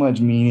and so much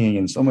meaning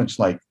and so much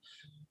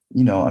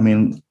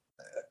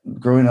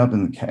growing up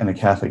in a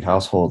Catholic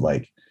household,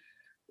 like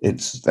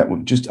it's that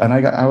just, and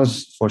I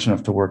was fortunate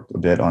enough to work a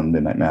bit on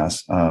Midnight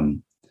Mass.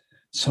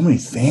 So many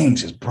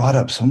things just brought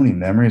up so many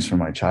memories from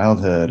my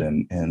childhood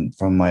and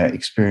from my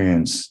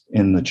experience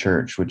in the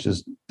church, which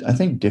is, I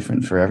think,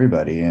 different for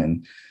everybody.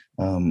 And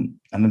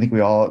I think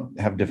we all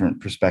have different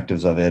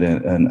perspectives of it.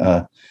 And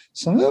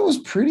some of it was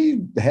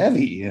pretty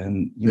heavy,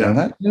 and,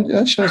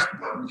 that show's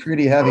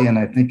pretty heavy. And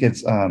I think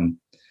it's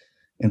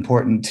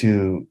important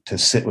to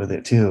sit with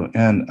it too.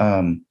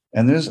 And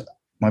there's,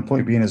 my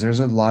point being is there's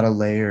a lot of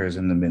layers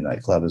in the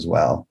Midnight Club as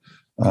well.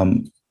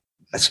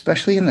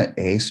 Especially in the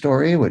A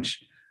story,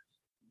 which,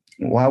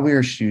 while we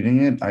were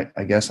shooting it,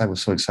 I guess I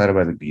was so excited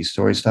by the B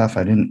story stuff,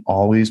 I didn't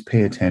always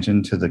pay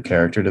attention to the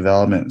character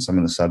development and some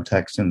of the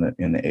subtext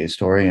in the A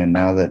story. And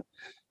now that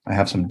I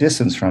have some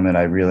distance from it,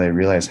 I really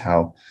realize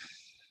how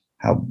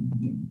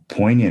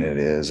poignant it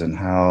is and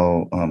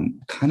how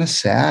kind of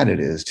sad it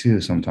is too.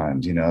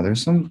 Sometimes,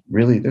 there's some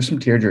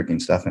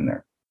tear-jerking stuff in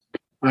there.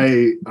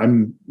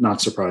 I'm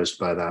not surprised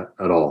by that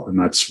at all. And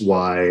that's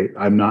why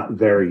I'm not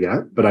there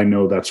yet, but I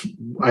know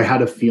I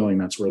had a feeling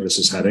that's where this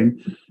is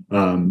heading.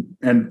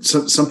 And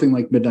so, something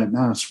like Midnight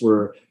Mass,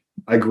 where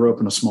I grew up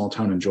in a small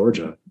town in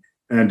Georgia,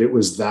 and it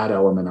was that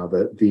element of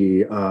it,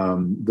 the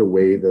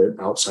way that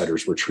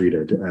outsiders were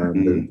treated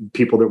and the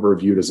people that were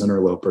viewed as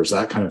interlopers,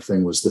 that kind of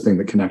thing was the thing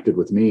that connected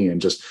with me.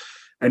 And just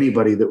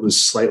anybody that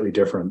was slightly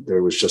different,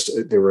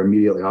 they were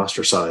immediately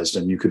ostracized,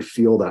 and you could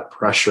feel that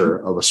pressure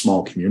of a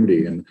small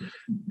community. And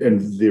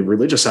the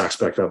religious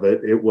aspect of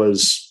it,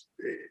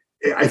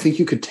 I think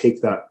you could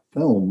take that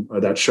film,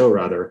 or that show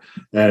rather,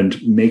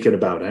 and make it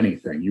about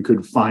anything. You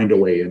could find a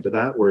way into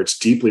that where it's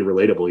deeply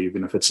relatable,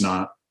 even if it's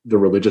not the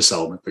religious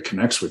element that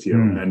connects with you.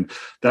 And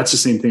that's the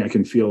same thing I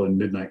can feel in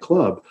Midnight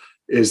Club,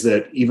 is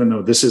that even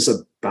though this is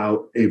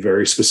about a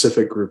very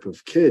specific group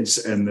of kids,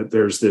 and that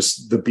there's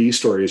the B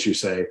story, as you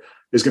say,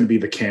 is going to be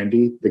the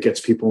candy that gets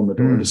people in the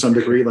door to some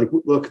degree. Like,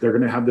 look, they're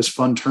going to have this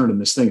fun turn in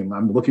this thing. And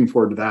I'm looking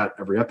forward to that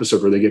every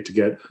episode where they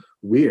get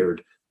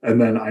weird. And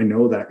then I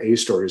know that A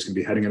story is going to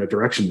be heading in a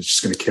direction that's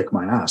just going to kick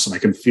my ass, and I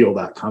can feel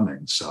that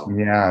coming. So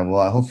yeah,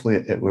 well, hopefully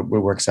it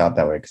works out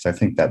that way, because I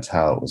think that's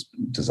how it was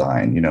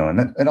designed,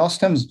 and it all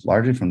stems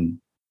largely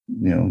from,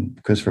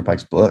 Christopher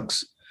Pike's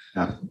books,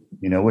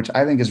 which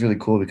I think is really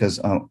cool, because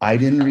I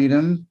didn't read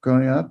them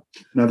growing up.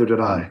 Neither did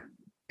I.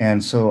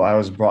 And so I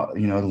was brought,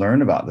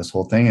 learn about this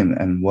whole thing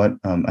and what,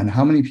 and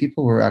how many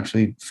people were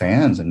actually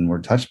fans and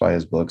were touched by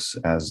his books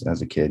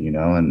as a kid,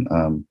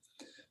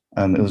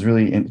 and it was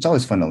really, it's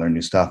always fun to learn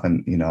new stuff.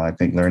 And, I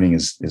think learning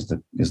is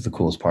the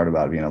coolest part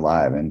about being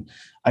alive. And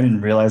I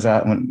didn't realize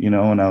that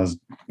when I was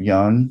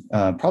young,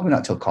 probably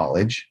not till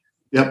college.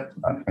 Yep.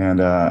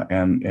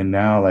 And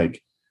now,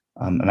 like,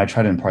 and I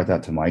try to impart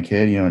that to my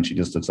kid, and she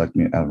just looks like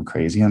me, I'm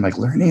crazy. I'm like,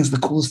 learning is the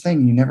coolest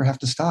thing. You never have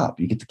to stop.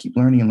 You get to keep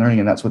learning and learning.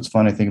 And that's what's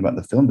fun, I think, about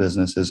the film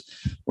business, is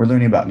we're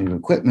learning about new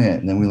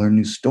equipment, and then we learn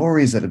new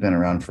stories that have been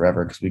around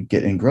forever, because we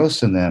get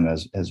engrossed in them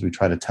as we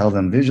try to tell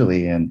them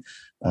visually. And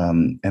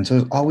so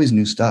there's always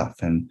new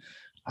stuff. And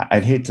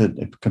I'd hate to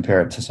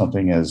compare it to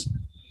something as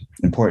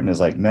important as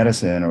like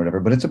medicine or whatever,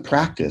 but it's a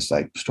practice.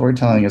 Like,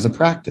 storytelling is a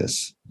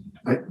practice.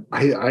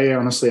 I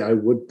honestly, I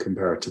would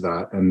compare it to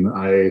that. And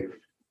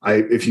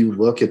if you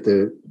look at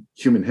the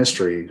human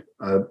history,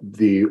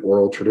 the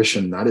oral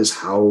tradition, that is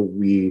how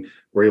we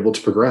were able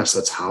to progress.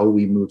 That's how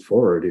we moved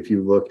forward. If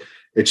you look,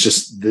 it's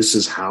just, this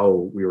is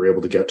how we were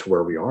able to get to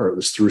where we are. It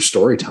was through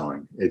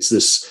storytelling. It's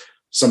this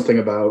something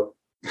about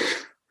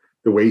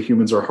the way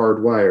humans are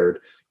hardwired,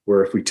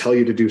 where if we tell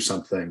you to do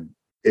something,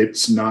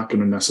 it's not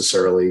going to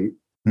necessarily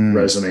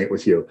resonate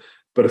with you.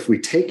 But if we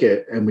take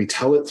it and we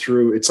tell it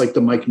through, it's like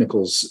the Mike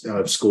Nichols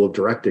school of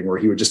directing, where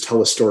he would just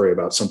tell a story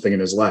about something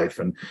in his life,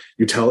 and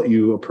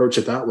you approach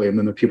it that way. And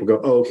then the people go,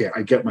 oh, okay,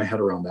 I get my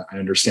head around that. I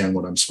understand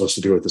what I'm supposed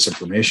to do with this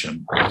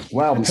information.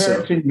 Wow.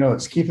 Parenting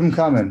notes, keep them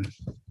coming.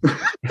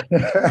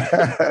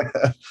 I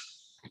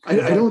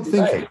don't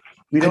think right.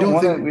 We don't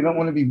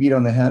want to be beat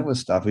on the head with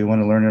stuff. We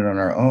want to learn it on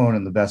our own.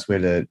 And the best way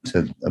to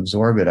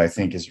absorb it, I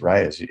think, is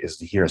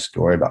to hear a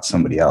story about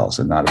somebody else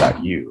and not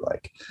about you.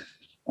 Like,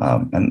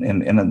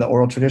 and in the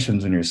oral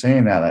traditions, when you're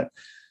saying that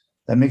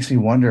makes me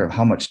wonder of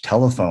how much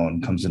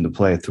telephone comes into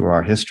play through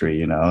our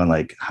history, and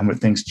like how much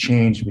things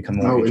change, become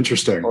more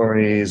interesting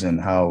stories,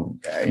 and how,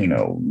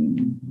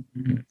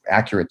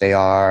 accurate they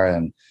are.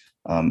 And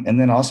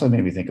then also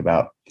made me think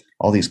about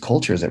all these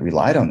cultures that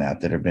relied on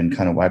that have been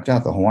kind of wiped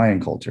out. The Hawaiian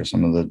culture,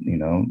 some of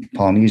the,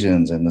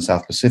 Polynesians and the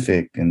South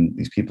Pacific, and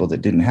these people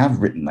that didn't have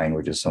written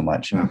languages so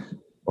much,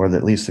 or that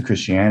at least the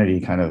Christianity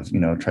kind of,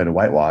 try to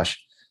whitewash.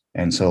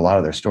 And so a lot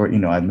of their story,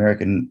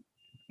 American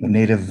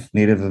native,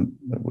 what do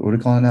we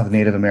call it now?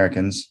 Native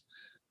Americans,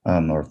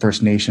 or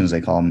First Nations,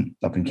 they call them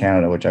up in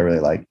Canada, which I really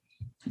like.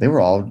 They were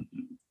all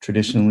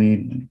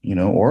traditionally,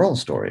 oral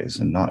stories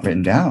and not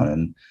written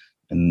down.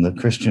 And the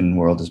Christian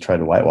world has tried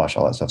to whitewash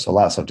all that stuff. So a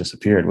lot of stuff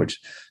disappeared, which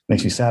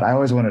makes me sad. I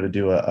always wanted to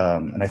do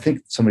and I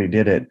think somebody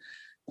did it.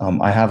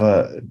 I have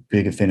a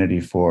big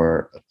affinity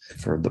for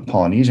the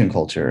Polynesian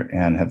culture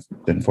and have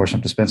been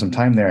fortunate to spend some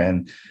time there.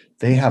 And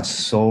they have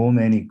so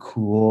many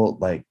cool,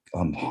 like,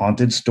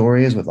 haunted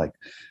stories with like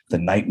the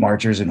night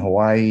marchers in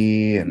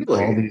Hawaii and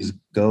all these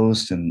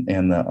ghosts and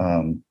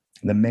the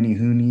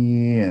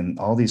Menehune and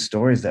all these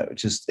stories that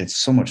it's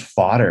so much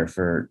fodder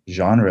for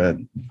genre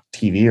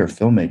TV or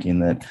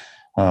filmmaking that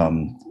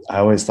I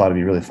always thought it'd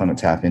be really fun to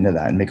tap into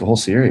that and make a whole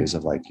series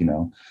of, like,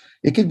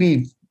 it could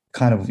be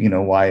kind of,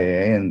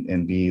 YA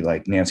and be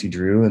like Nancy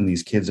Drew and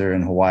these kids are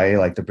in Hawaii,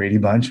 like the Brady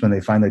Bunch, when they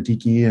find their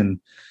tiki,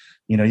 and,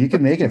 you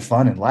could make it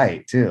fun and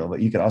light too,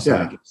 but you could also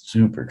make it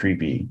super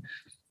creepy.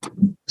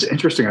 It's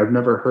interesting. I've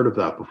never heard of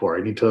that before.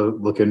 I need to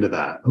look into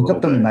that. Look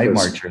up the Night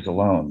Marchers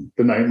alone.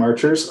 The Night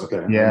Marchers?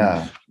 Okay.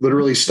 Yeah. I'm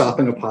literally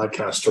stopping a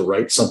podcast to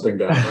write something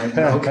down right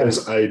now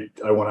because I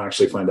want to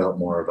actually find out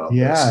more about this.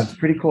 Yeah, it's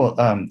pretty cool.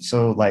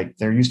 So like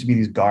there used to be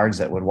these guards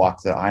that would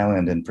walk the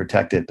island and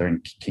protect it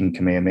during King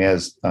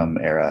Kamehameha's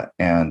era.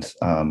 And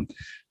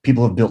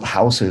people have built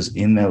houses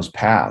in those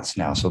paths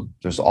now. So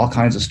there's all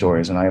kinds of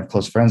stories. And I have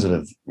close friends that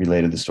have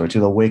related the story too.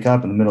 They'll wake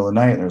up in the middle of the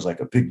night and there's like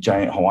a big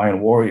giant Hawaiian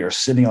warrior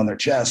sitting on their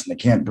chest and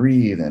they can't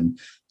breathe. And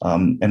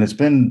it's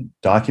been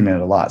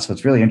documented a lot. So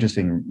it's really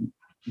interesting.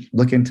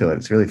 Look into it.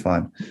 It's really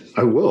fun.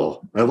 I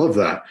will. I love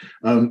that.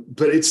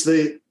 But it's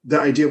the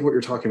idea of what you're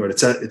talking about.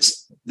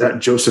 It's that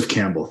Joseph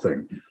Campbell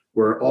thing,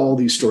 where all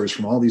these stories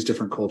from all these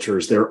different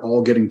cultures, they're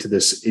all getting to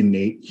this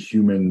innate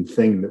human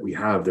thing that we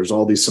have. There's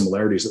all these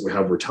similarities that we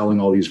have. We're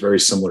telling all these very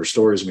similar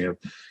stories, and we have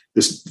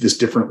this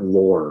different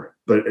lore.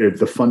 But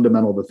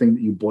the thing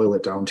that you boil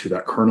it down to,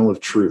 that kernel of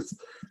truth,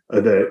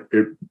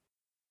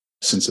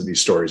 essence of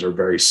these stories are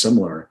very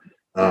similar.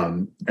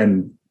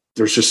 And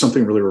there's just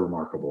something really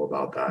remarkable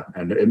about that.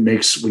 And it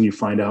makes, when you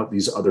find out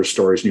these other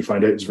stories and you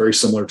find out it's very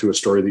similar to a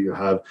story that you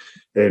have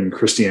in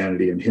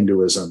Christianity and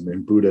Hinduism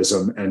and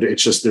Buddhism. And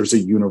it's just, there's a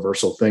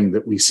universal thing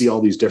that we see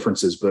all these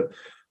differences, but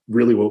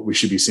really what we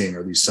should be seeing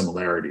are these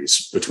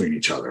similarities between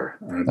each other.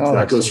 And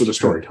that goes through the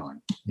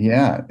storytelling.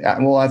 Yeah.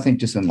 Well, I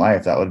think just in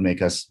life, that would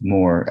make us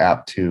more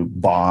apt to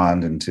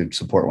bond and to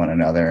support one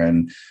another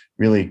and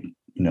really,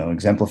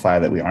 exemplify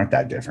that we aren't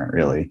that different,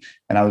 really.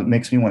 And it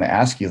makes me want to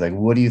ask you, like,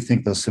 what do you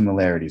think those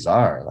similarities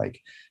are? Like,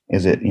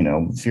 is it,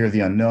 fear of the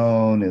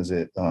unknown? Is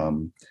it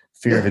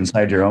fear of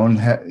inside your own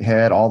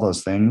head? All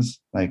those things?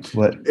 Like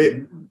what?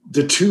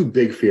 The two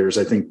big fears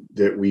I think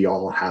that we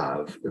all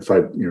have, if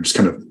I, just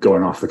kind of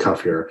going off the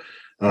cuff here,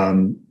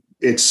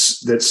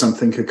 it's that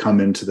something could come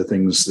into the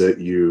things that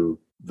you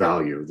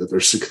value, that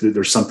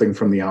there's something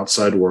from the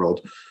outside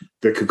world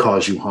that could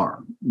cause you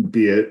harm,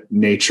 be it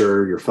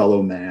nature, your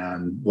fellow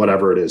man,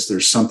 whatever it is.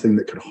 There's something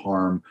that could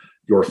harm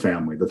your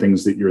family, the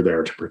things that you're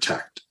there to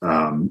protect,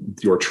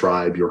 your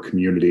tribe, your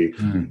community,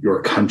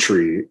 your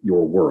country,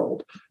 your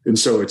world. And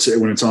so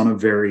when it's on a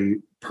very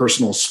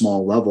personal,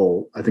 small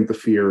level, I think the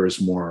fear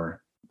is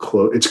more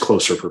it's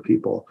closer for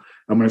people.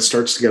 And when it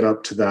starts to get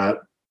up to that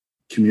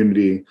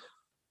community,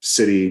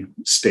 city,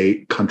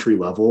 state, country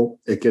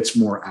level, it gets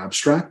more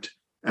abstract.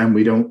 And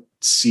we don't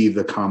see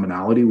the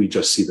commonality, we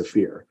just see the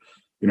fear.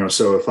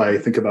 So if I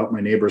think about my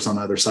neighbors on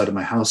either side of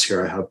my house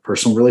here, I have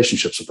personal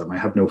relationships with them. I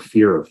have no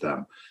fear of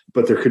them.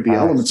 But there could be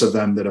elements of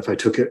them that if I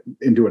took it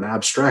into an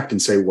abstract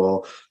and say,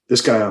 well, this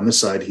guy on this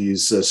side,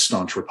 he's a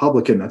staunch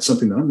Republican, that's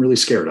something that I'm really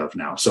scared of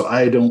now. So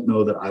I don't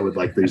know that I would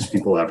like these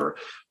people ever.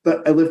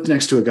 But I lived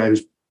next to a guy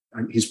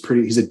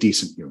he's a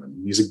decent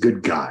human. He's a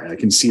good guy. I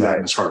can see that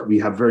in his heart. We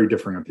have very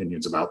differing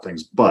opinions about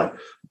things, but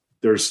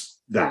there's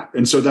that.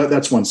 And so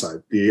that's one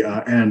side.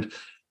 And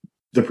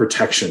the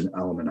protection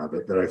element of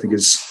it that I think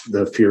is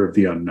the fear of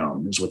the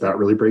unknown is what that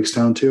really breaks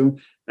down to.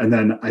 And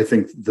then I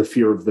think the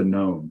fear of the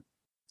known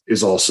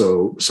is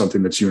also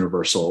something that's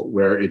universal,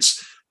 where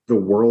it's the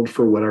world,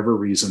 for whatever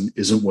reason,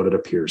 isn't what it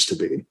appears to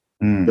be.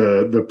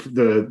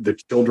 The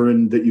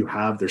children that you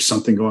have, there's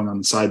something going on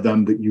inside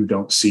them that you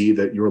don't see,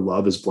 that your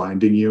love is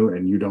blinding you,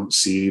 and you don't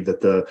see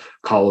that the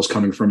call is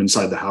coming from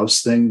inside the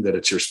house thing, that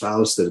it's your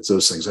spouse, that it's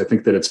those things. I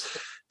think that it's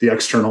the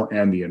external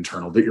and the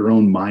internal, that your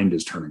own mind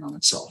is turning on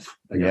itself.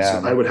 I guess.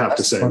 Yeah, I would have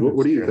to say,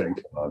 what do you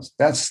think?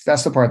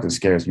 That's the part that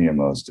scares me the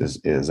most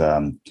is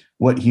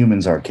what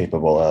humans are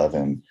capable of,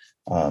 and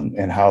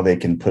how they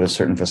can put a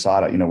certain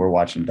facade out. We're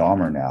watching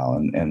Dahmer now,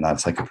 and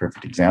that's like a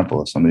perfect example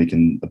of somebody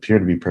can appear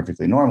to be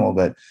perfectly normal,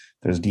 but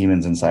there's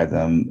demons inside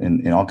them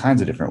in all kinds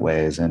of different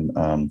ways.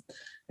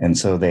 And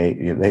so they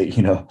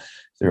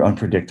they're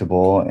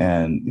unpredictable,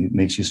 and it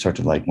makes you start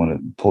to like want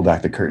to pull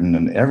back the curtain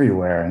and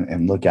everywhere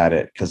and look at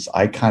it. Cause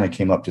I kind of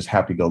came up just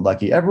happy go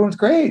lucky. Everyone's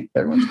great.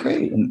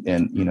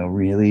 And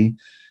really,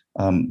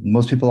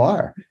 most people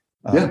are.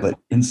 But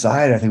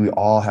inside, I think we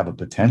all have a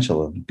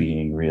potential of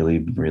being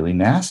really, really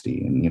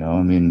nasty.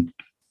 And,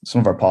 some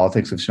of our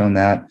politics have shown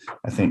that.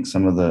 I think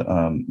some of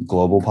the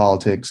global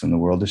politics in the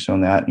world has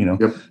shown that,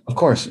 of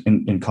course,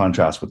 in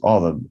contrast with all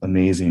the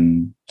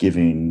amazing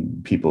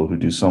giving people who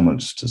do so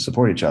much to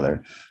support each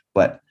other.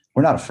 But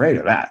we're not afraid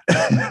of that.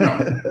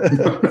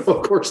 No,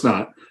 of course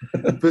not.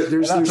 But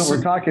that's what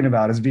we're talking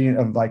about, is being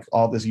of like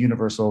all this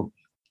universal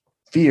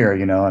fear,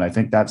 and I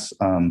think that's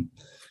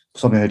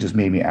something that just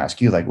made me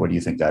ask you, like, what do you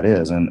think that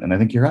is? And I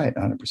think you're right,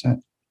 100%.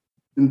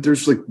 And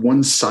there's like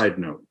one side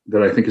note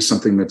that I think is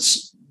something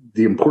that's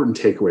the important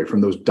takeaway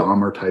from those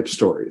Dahmer type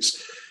stories,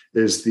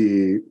 is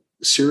the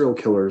serial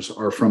killers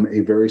are from a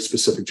very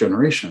specific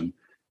generation.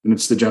 And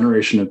it's the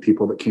generation of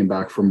people that came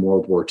back from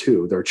World War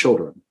II, their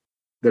children.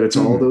 That it's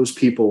all those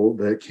people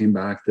that came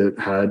back that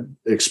had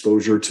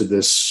exposure to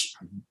this.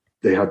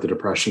 They had the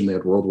Depression, they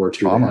had World War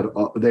II,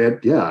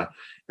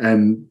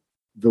 and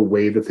the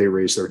way that they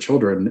raised their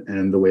children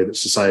and the way that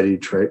society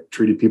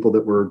treated people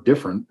that were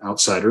different,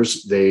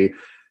 outsiders, they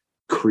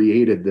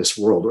created this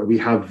world. We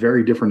have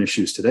very different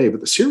issues today,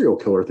 but the serial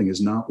killer thing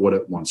is not what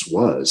it once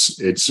was.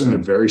 It's a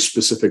very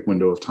specific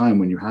window of time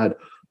when you had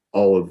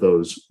all of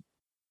those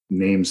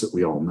names that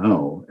we all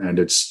know, and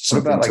it's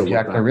something. What about like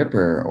Jack the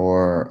Ripper,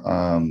 or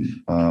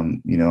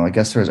I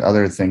guess there's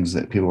other things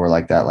that people were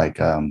like that, like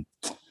I'm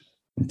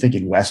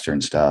thinking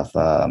Western stuff,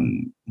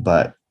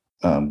 but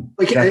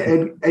like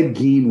Ed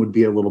Gein would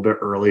be a little bit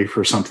early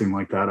for something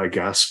like that, I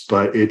guess.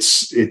 But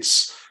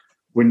it's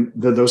when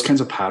those kinds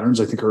of patterns,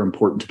 I think, are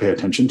important to pay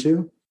attention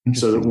to,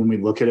 so that when we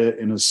look at it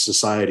in a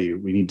society,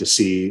 we need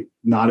to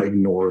not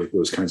ignore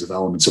those kinds of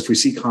elements. If we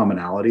see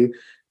commonality,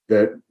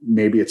 that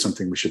maybe it's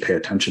something we should pay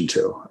attention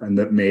to, and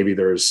that maybe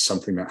there's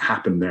something that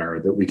happened there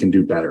that we can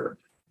do better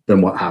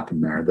than what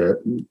happened there.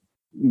 That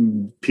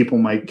people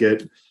might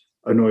get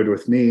annoyed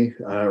with me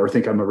or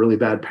think I'm a really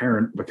bad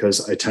parent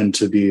because I tend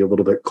to be a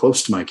little bit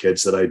close to my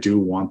kids, that I do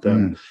want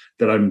them,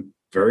 that I'm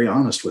very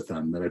honest with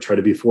them, that I try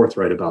to be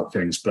forthright about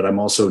things, but I'm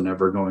also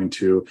never going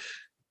to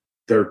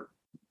their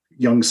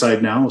young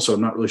side now. So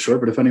I'm not really sure,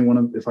 but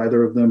if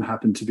either of them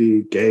happen to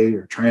be gay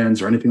or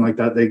trans or anything like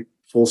that, they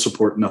full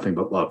support, nothing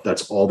but love.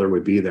 That's all there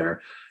would be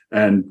there.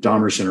 And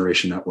Dahmer's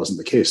generation, that wasn't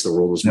the case. The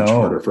world was much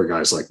harder for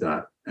guys like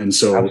that. And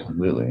so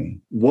absolutely,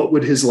 what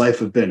would his life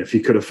have been if he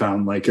could have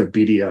found like a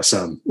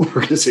BDSM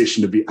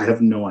organization to be? I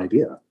have no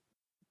idea.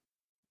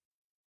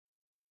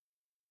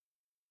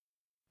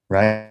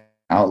 Right.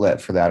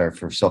 Outlet for that, or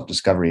for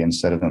self-discovery,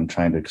 instead of them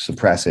trying to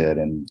suppress it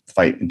and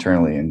fight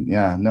internally. And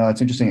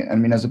it's interesting. I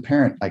mean, as a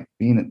parent, like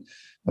being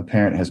a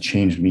parent has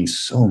changed me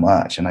so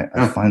much. And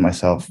I find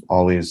myself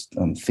always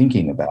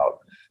thinking about,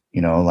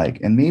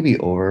 and maybe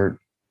over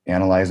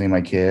analyzing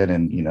my kid,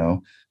 and,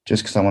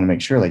 just because I want to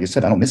make sure, like you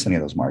said, I don't miss any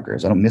of those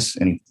markers. I don't miss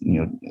any,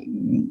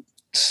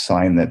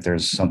 sign that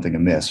there's something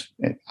amiss.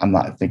 I'm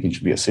not thinking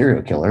she'd be a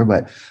serial killer,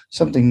 but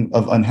something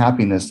of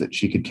unhappiness that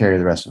she could carry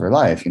the rest of her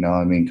life,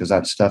 because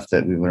that's stuff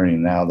that we're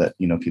learning now, that,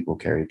 people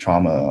carry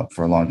trauma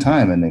for a long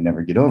time and they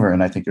never get over.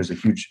 And I think there's a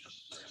huge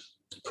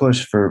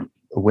push for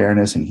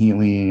awareness and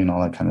healing and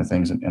all that kind of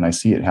things. And I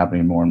see it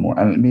happening more and more.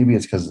 I mean, maybe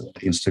it's because of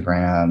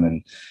Instagram,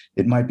 and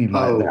it might be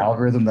the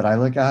algorithm that I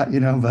look at,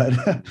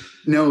 but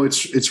no,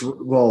 it's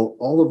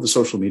all of the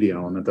social media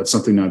element. That's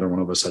something neither one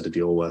of us had to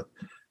deal with.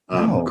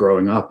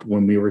 Growing up,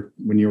 when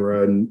you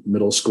were in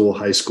middle school,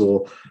 high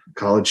school,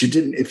 college,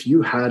 if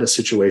you had a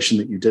situation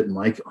that you didn't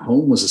like,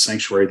 home was a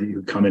sanctuary that you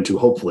could come into,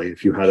 hopefully,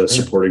 if you had a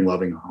supporting,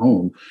 loving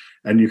home,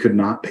 and you could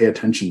not pay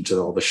attention to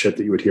all the shit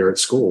that you would hear at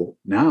school.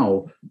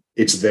 Now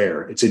it's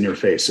there, it's in your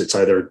face. It's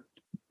either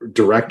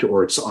direct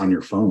or it's on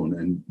your phone.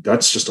 And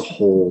that's just a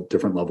whole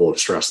different level of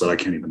stress that I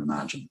can't even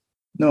imagine.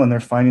 No, and they're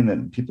finding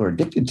that people are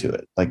addicted to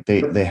it. Like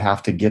they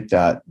have to get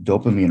that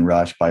dopamine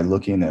rush by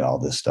looking at all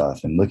this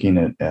stuff and looking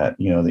at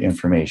the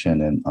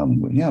information. And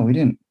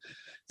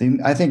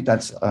I think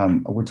that's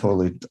we're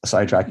totally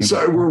sidetracking.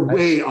 Sorry, we're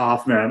way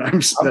off, man.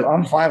 I'm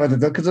fine with it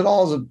though, because it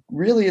all is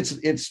really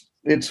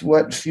it's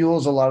what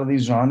fuels a lot of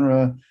these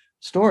genre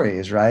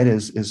stories, right?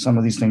 Is some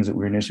of these things that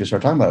we initially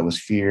started talking about was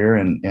fear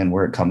and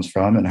where it comes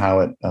from and how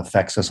it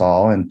affects us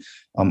all. And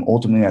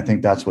ultimately, I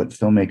think that's what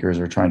filmmakers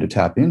are trying to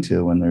tap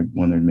into when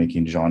they're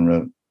making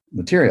genre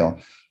material.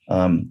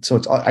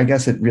 So I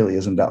guess it really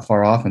isn't that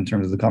far off in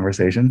terms of the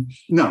conversation.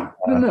 No,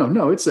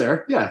 it's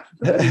there. Yeah.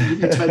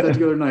 You tied that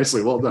together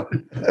nicely. Well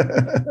done.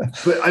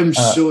 But I'm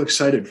so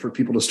excited for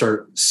people to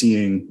start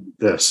seeing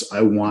this.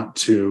 I want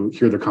to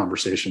hear the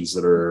conversations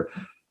that are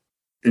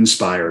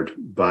inspired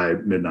by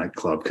Midnight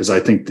Club, because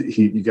I think that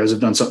you guys have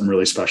done something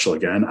really special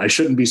again. I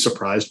shouldn't be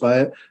surprised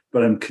by it,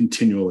 but I'm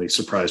continually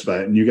surprised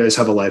by it. And you guys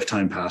have a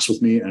lifetime pass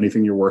with me.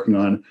 Anything you're working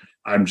on,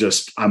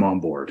 I'm on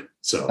board.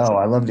 So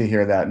I love to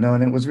hear that. No,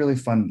 and it was really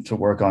fun to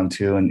work on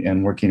too,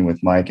 and working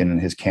with Mike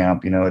and his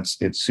camp.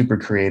 It's super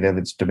creative,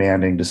 it's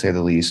demanding to say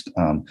the least.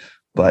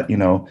 But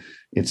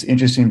it's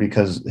interesting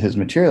because his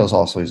material is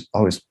also is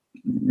always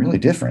really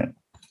different.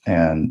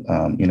 And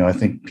I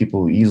think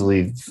people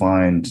easily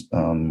find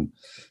a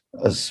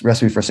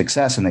recipe for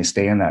success and they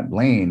stay in that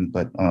lane.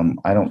 But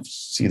I don't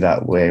see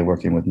that way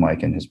working with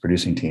Mike and his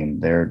producing team.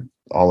 They're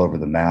all over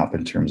the map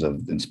in terms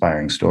of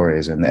inspiring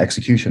stories, and the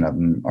execution of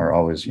them are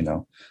always,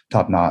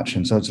 top notch.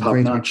 And so it's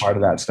great to be part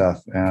of that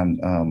stuff. And,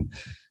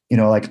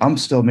 I'm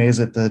still amazed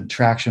at the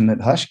traction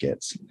that Hush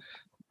gets.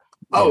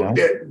 A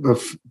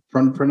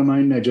friend of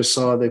mine, I just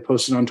saw, they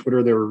posted on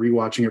Twitter, they were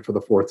rewatching it for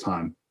the fourth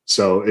time.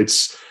 So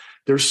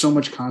there's so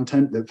much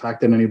content. The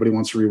fact that anybody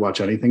wants to rewatch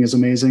anything is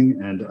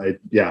amazing. And right?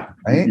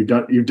 you've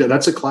done,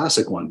 that's a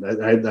classic one.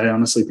 I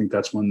honestly think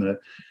that's one that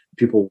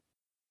people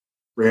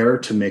rare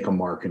to make a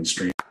mark in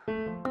stream.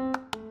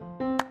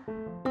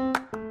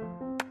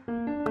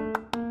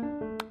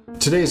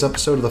 Today's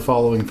episode of the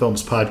Following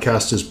Films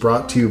podcast is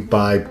brought to you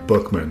by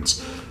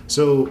Bookman's.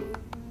 So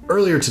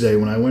earlier today,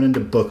 when I went into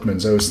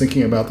Bookman's, I was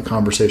thinking about the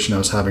conversation I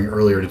was having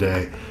earlier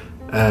today,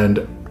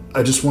 and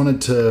I just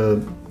wanted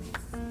to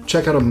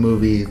check out a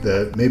movie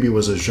that maybe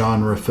was a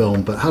genre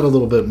film, but had a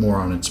little bit more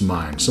on its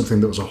mind.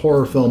 Something that was a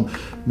horror film,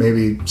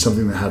 maybe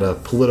something that had a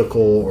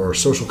political or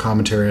social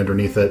commentary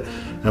underneath it.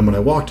 And when I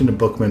walked into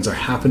Bookman's, I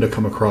happened to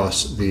come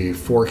across the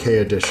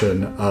 4K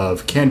edition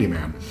of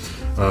Candyman,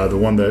 the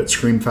one that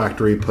Scream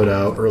Factory put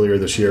out earlier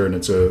this year, and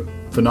it's a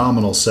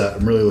phenomenal set.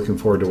 I'm really looking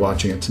forward to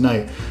watching it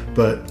tonight.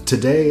 But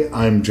today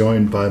I'm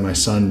joined by my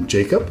son,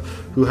 Jacob,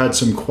 who had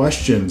some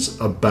questions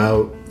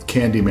about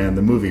Candyman,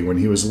 the movie. When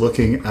he was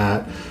looking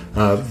at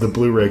the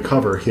Blu-ray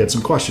cover, he had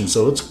some questions.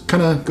 So let's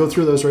kind of go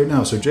through those right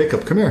now. So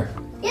Jacob, come here.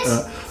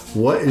 Yes.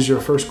 What is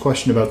your first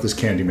question about this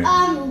Candyman?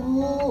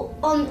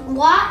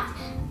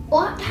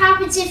 What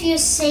happens if you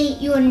say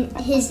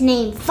his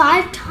name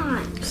 5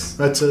 times?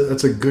 That's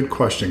a good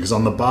question, because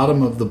on the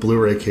bottom of the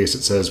Blu-ray case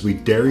it says, "We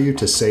dare you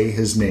to say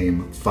his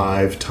name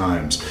 5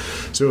 times."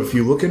 So if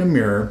you look in a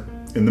mirror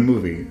in the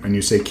movie and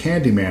you say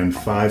Candyman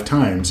 5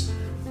 times,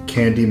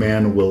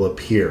 Candyman will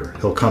appear.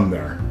 He'll come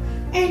there.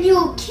 And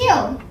he'll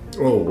kill.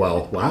 Oh,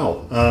 well,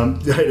 wow.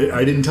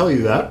 I didn't tell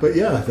you that, but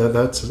yeah,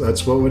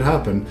 that's what would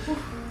happen.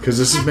 Because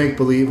this is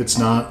make-believe. It's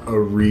not a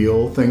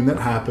real thing that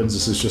happens.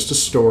 This is just a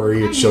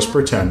story. It's just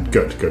pretend.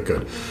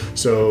 Good.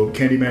 So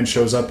Candyman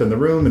shows up in the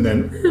room and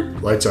then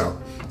lights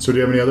out. So do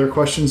you have any other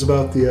questions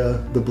about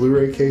the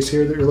Blu-ray case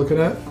here that you're looking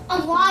at?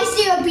 Why is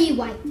there a bee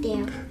right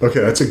there? Okay,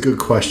 that's a good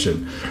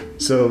question.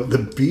 So the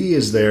bee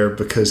is there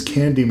because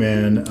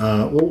Candyman,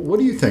 what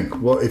do you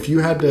think? Well, if you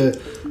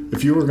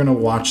were going to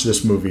watch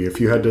this movie, if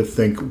you had to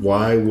think,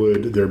 why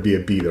would there be a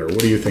bee there? What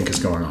do you think is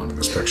going on in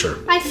this picture?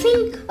 I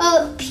think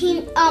a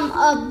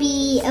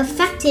bee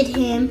affected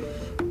him.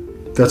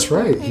 That's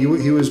right. He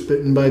was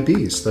bitten by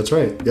bees. That's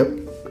right. Yep.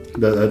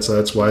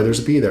 That's why there's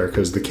a bee there,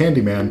 because the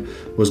Candyman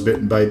was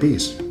bitten by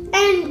bees.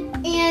 And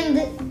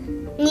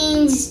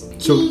means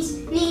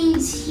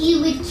he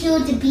would kill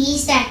the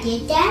bees that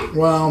did that?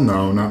 Well,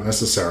 no, not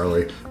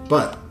necessarily.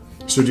 But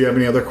so do you have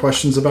any other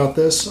questions about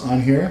this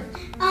on here?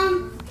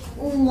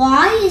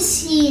 Why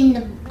is he in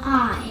the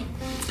eye?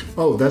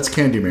 Oh, that's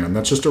Candyman.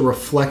 That's just a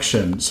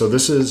reflection. So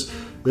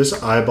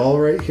this eyeball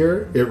right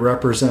here, it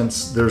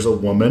represents, there's a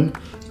woman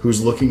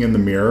who's looking in the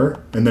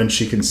mirror, and then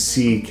she can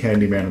see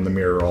Candyman in the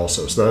mirror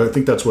also. So I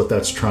think that's what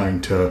that's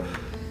trying to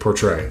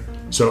portray.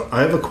 So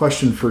I have a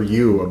question for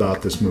you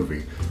about this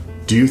movie.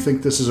 Do you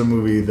think this is a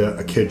movie that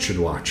a kid should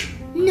watch?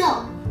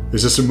 No.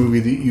 Is this a movie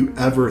that you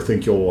ever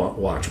think you'll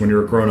watch? When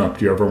you're a grown-up,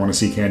 do you ever want to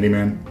see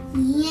Candyman?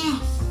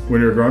 Yes. When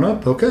you're a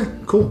grown-up? Okay,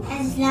 cool.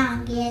 As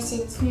long as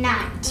it's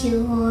not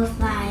too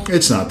horrifying.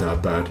 It's not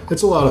that bad.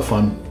 It's a lot of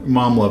fun.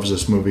 Mom loves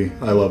this movie.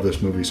 I love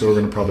this movie, so we're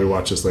going to probably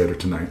watch this later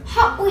tonight.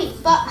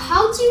 But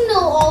how do you know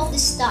all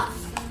this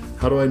stuff?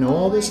 How do I know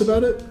all this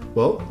about it?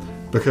 Well,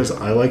 because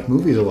I like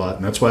movies a lot,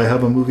 and that's why I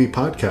have a movie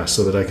podcast,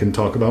 so that I can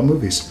talk about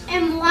movies.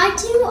 And why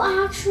do you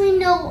actually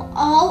know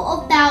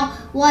all about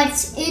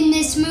what's in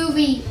this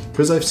movie?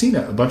 Because I've seen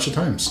it a bunch of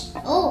times.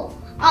 Oh.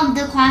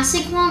 The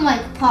classic one,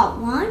 like part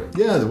 1?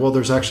 Yeah, well,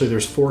 there's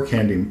 4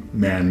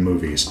 Candyman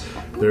movies.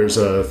 There's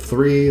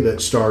 3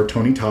 that star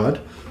Tony Todd,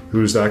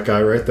 who's that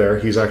guy right there.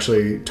 He's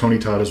actually, Tony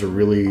Todd is a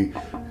really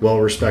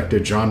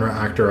well-respected genre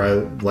actor. I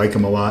like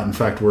him a lot. In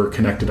fact, we're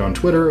connected on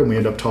Twitter and we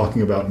end up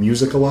talking about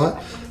music a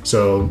lot.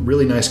 So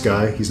really nice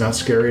guy. He's not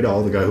scary at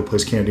all, the guy who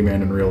plays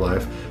Candyman in real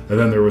life. And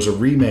then there was a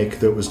remake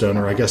that was done,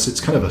 or I guess it's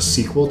kind of a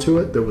sequel to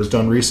it that was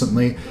done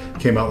recently,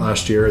 came out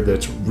last year,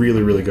 that's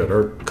really, really good,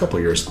 or a couple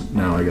of years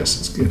now, I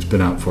guess it's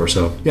been out for.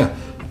 So yeah,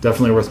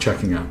 definitely worth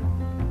checking out.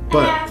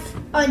 But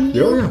I have a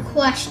new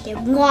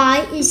question.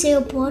 Why is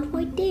there blood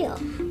right there?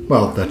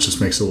 Well, that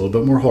just makes it a little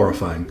bit more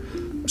horrifying.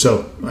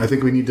 So I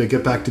think we need to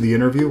get back to the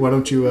interview. Why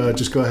don't you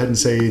just go ahead and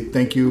say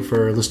thank you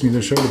for listening to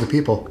the show to the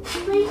people.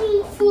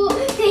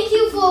 Thank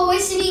you for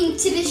listening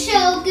to the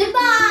show.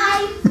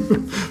 Goodbye.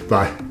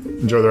 Bye.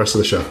 Enjoy the rest of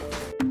the show.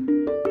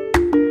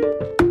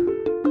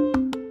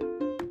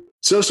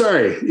 So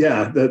sorry.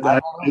 Yeah, I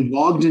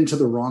logged into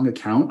the wrong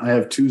account. I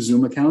have two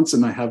Zoom accounts,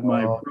 and I have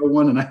my pro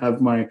one and I have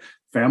my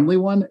family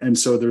one. And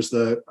so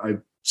I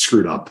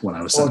screwed up when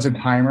I was. Oh, it's a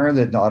timer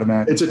that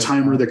automatically. It's a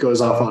timer that goes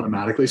off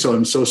automatically. So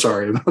I'm so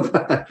sorry about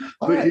that.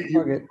 But right,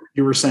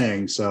 you were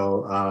saying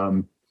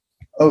so.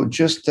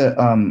 Just the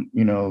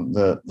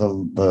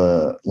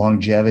the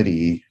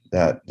longevity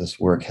that this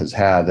work has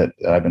had that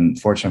I've been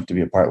fortunate enough to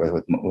be a part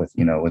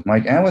with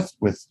Mike and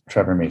with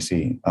Trevor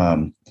Macy.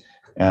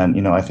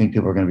 And I think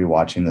people are going to be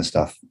watching this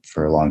stuff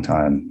for a long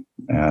time,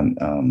 and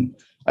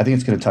I think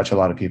it's going to touch a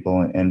lot of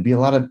people and be a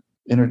lot of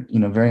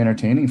very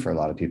entertaining for a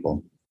lot of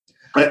people.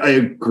 I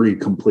agree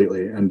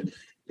completely. And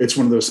it's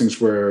one of those things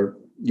where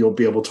you'll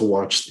be able to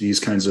watch these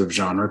kinds of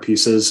genre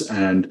pieces.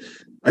 And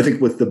I think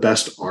with the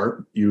best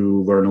art,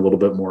 you learn a little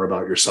bit more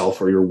about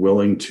yourself, or you're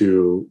willing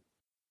to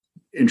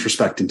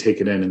introspect and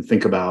take it in and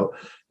think about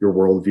your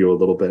worldview a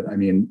little bit. I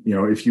mean,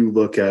 if you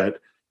look at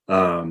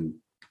The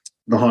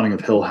Haunting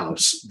of Hill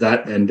House,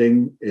 that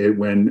ending,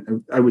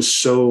 when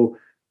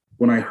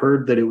I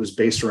heard that it was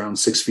based around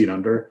 6 Feet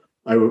Under,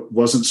 I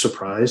wasn't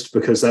surprised,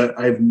 because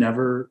I've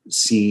never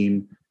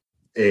seen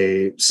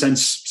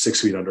since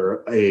 6 Feet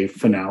Under, a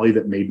finale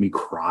that made me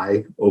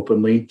cry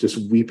openly, just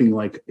weeping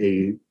like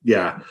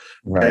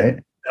right.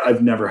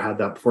 I've never had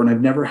that before. And I've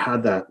never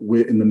had that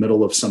in the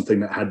middle of something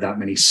that had that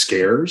many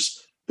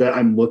scares, that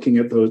I'm looking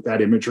at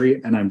that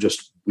imagery and I'm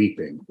just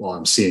weeping while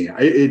I'm seeing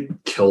it. It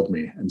killed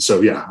me. And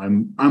so, yeah,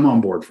 I'm on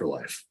board for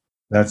life.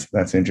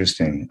 That's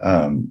interesting.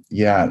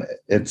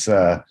 It's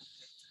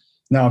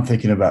now I'm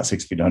thinking about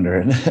 6 Feet Under,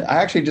 and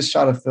I actually just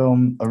shot a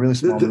really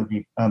small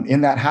movie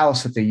in that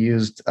house that they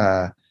used.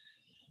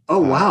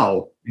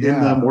 Wow!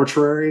 In the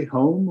mortuary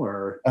home,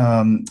 or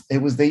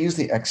they used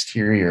the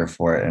exterior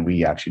for it, and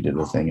we actually did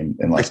the thing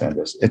in Los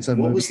Angeles.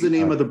 What was the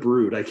name of the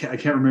brood? I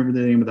can't remember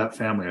the name of that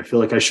family. I feel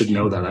like I should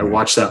know that. I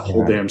watched that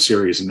whole damn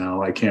series, and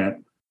now I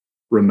can't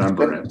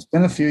remember it. It's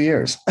been a few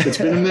years. It's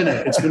been a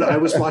minute. I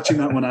was watching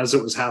that one as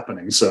it was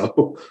happening.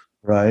 So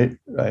right.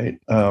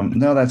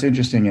 No, that's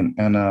interesting,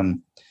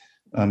 and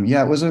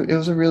it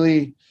was a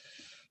really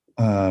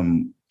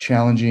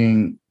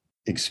challenging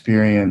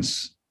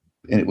experience.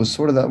 And it was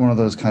sort of one of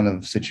those kind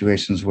of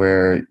situations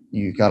where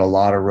you got a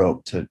lot of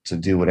rope to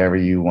do whatever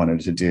you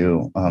wanted to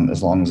do,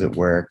 as long as it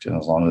worked and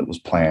as long as it was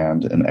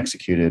planned and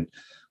executed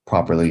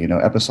properly.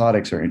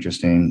 Episodics are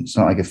interesting. It's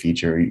not like a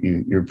feature.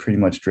 You're pretty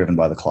much driven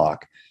by the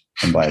clock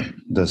and by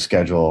the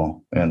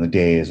schedule and the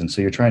days. And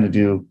so you're trying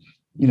to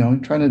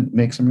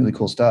make some really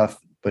cool stuff,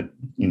 but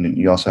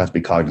you also have to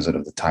be cognizant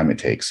of the time it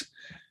takes.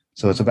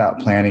 So it's about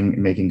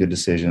planning, making good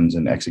decisions,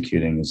 and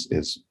executing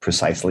as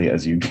precisely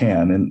as you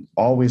can. And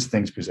always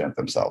things present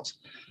themselves,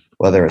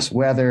 whether it's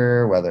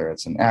weather, whether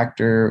it's an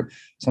actor.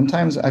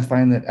 Sometimes I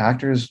find that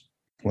actors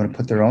want to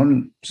put their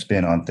own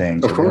spin on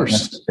things. Of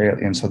course.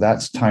 And so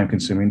that's time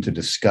consuming to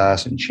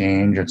discuss and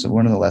change. It's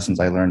one of the lessons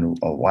I learned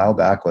a while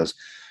back was,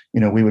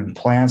 we would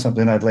plan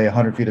something. I'd lay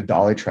 100 feet of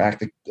dolly track.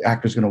 The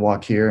actor's going to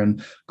walk here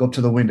and go up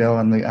to the window,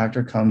 and the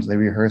actor comes, they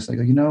rehearse. They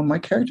go, my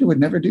character would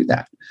never do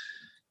that.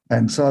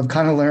 And so I've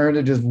kind of learned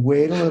to just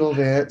wait a little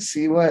bit,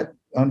 see what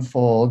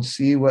unfolds,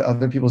 see what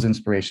other people's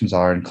inspirations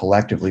are, and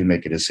collectively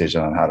make a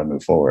decision on how to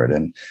move forward.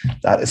 And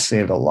that has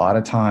saved a lot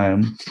of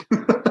time,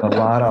 a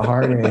lot of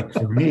heartache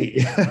for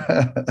me.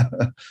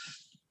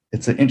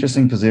 It's an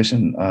interesting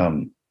position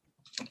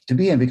to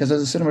be in, because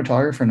as a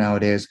cinematographer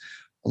nowadays,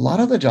 a lot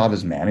of the job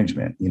is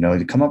management.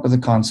 You come up with a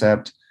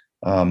concept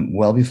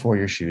well before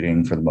you're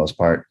shooting, for the most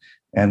part.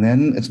 And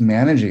then it's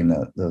managing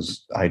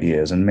those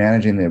ideas and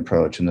managing the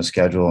approach and the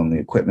schedule and the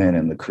equipment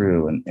and the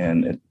crew.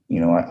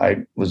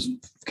 I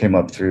came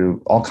up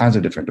through all kinds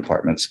of different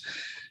departments.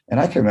 And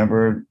I can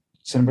remember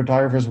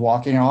cinematographers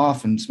walking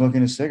off and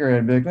smoking a cigarette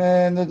and be like,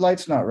 man, the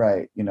light's not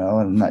right,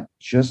 and that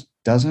just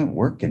doesn't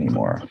work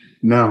anymore.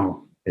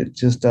 No, it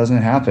just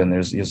doesn't happen.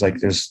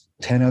 There's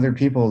 10 other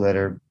people that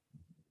are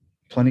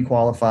plenty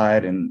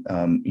qualified and,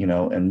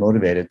 and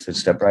motivated to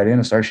step right in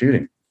and start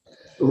shooting.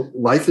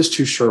 Life is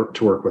too short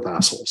to work with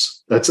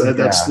assholes.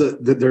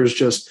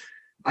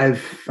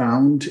 I've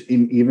found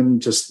in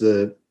even just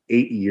the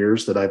 8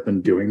 years that I've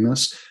been doing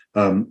this,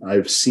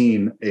 I've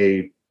seen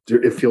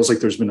it feels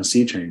like there's been a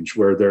sea change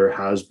where there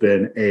has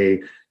been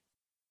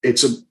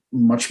it's a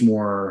much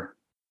more,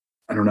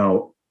 I don't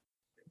know,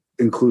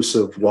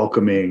 inclusive,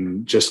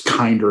 welcoming, just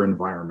kinder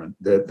environment.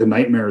 The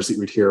nightmares that you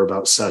would hear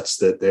about sets,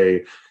 that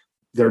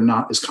they're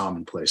not as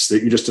commonplace,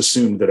 that you just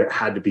assumed that it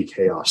had to be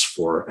chaos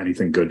for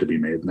anything good to be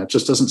made. And that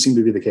just doesn't seem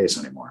to be the case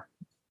anymore.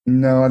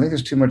 No, I think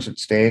there's too much at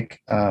stake.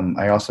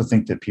 I also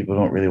think that people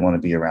don't really want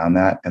to be around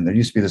that. And there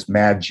used to be this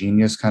mad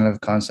genius kind of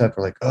concept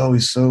where like, oh,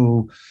 he's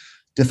so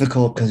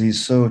difficult because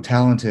he's so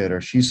talented, or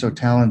she's so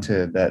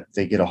talented, that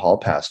they get a hall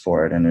pass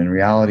for it. And in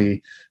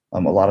reality, a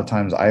lot of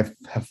times I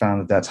have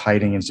found that that's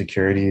hiding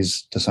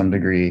insecurities to some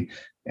degree.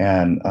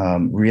 And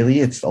really,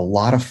 it's a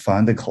lot of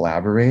fun to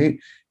collaborate.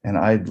 And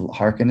I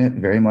hearken it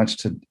very much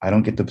to, I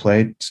don't get to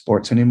play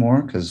sports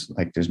anymore because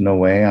like there's no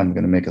way I'm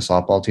going to make a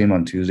softball team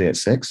on Tuesday at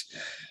 6.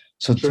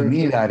 So to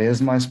me, that is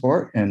my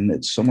sport. And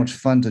it's so much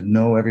fun to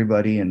know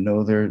everybody and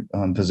know their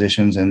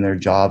positions and their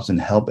jobs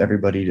and help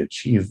everybody to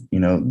achieve,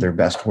 their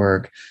best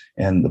work,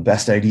 and the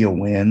best idea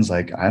wins.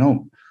 Like I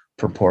don't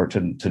purport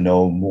to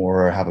know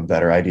more or have a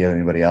better idea than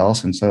anybody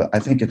else. And so I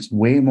think it's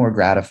way more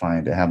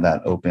gratifying to have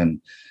that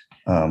open,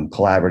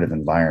 collaborative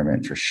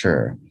environment for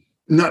sure.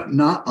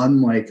 Not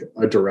unlike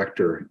a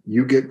director,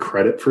 you get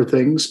credit for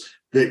things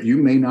that you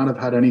may not have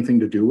had anything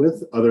to do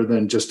with other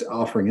than just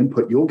offering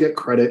input. You'll get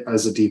credit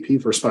as a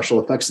DP for special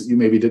effects that you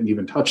maybe didn't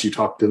even touch. You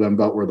talk to them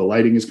about where the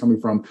lighting is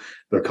coming from,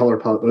 the color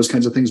palette, those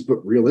kinds of things.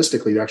 But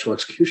realistically, the actual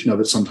execution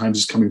of it sometimes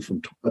is coming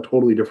from a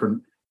totally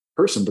different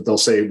person. But they'll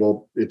say,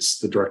 well, it's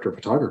the director of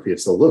photography,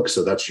 it's the look,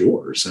 so that's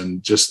yours.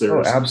 And just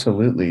there's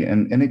absolutely.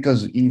 And it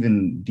goes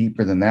even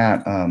deeper than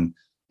that.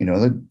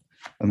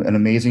 An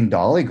amazing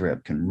dolly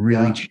grip can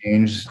really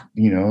change,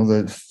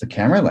 the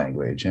camera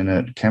language,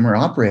 and camera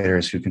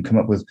operators who can come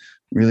up with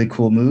really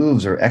cool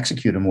moves or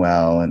execute them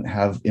well and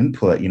have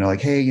input,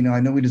 like, hey, I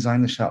know we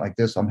designed the shot like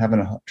this. I'm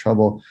having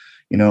trouble,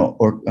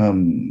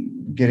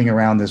 getting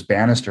around this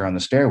banister on the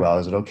stairwell.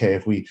 Is it okay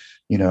if we,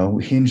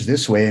 hinge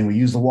this way and we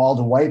use the wall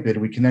to wipe it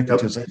and we connect it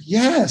to it? It's like,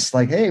 yes,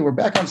 like, hey, we're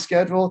back on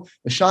schedule.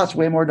 The shot's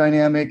way more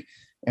dynamic.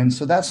 And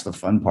so that's the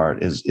fun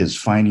part is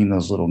finding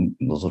those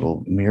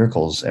little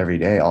miracles every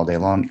day, all day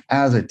long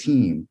as a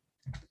team,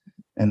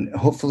 and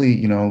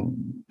hopefully,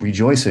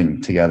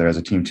 rejoicing together as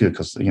a team too.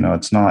 Because,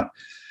 it's not,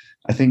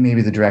 I think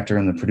maybe the director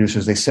and the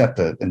producers, they set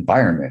the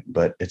environment,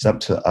 but it's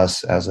up to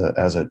us as a,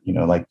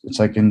 like it's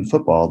like in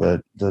football,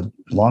 the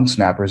long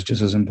snapper is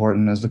just as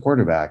important as the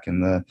quarterback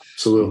and the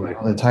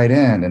tight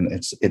end. And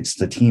it's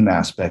the team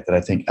aspect that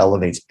I think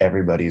elevates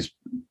everybody's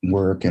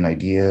work and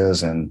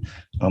ideas. And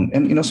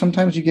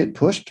sometimes you get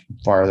pushed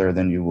farther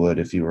than you would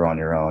if you were on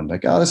your own.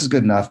 Like, oh, this is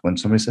good enough. When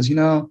somebody says,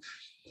 I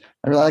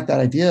really like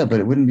that idea, but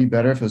it wouldn't be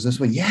better if it was this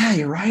way. Yeah,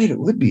 you're right. It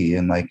would be.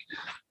 And like,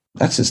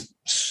 that's just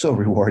so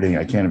rewarding.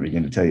 I can't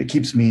begin to tell you. It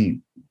keeps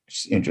me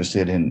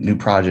interested in new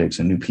projects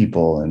and new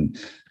people and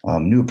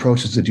new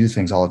approaches to do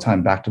things all the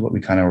time. Back to what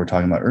we kind of were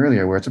talking about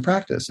earlier, where it's a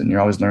practice and you're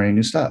always learning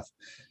new stuff.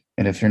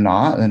 And if you're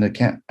not, then I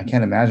can't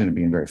imagine it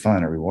being very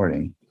fun or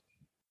rewarding.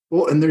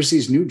 Well, and there's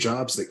these new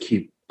jobs that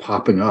keep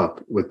popping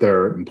up with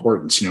their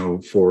importance.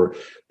 If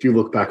you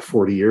look back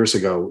 40 years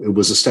ago, it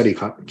was a steady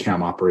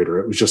cam operator.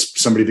 It was just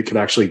somebody that could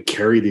actually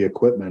carry the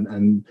equipment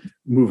and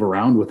move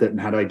around with it and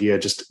had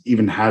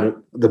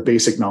the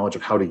basic knowledge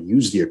of how to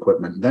use the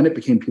equipment. Then it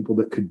became people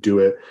that could do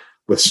it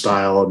with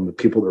style, and the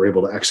people that were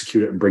able to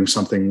execute it and bring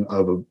something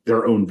of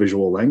their own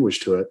visual language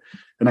to it.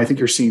 And I think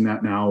you're seeing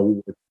that now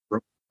with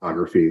drone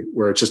photography,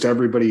 where it's just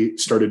everybody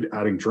started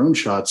adding drone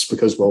shots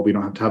because, well, we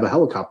don't have to have a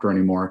helicopter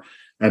anymore.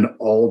 And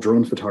all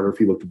drone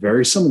photography looked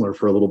very similar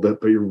for a little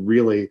bit, but you're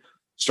really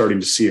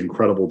starting to see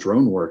incredible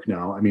drone work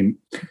now. I mean,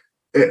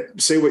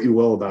 say what you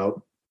will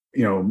about,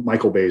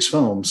 Michael Bay's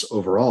films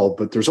overall,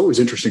 but there's always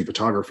interesting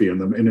photography in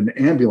them. In an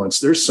ambulance,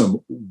 there's some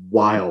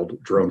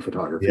wild drone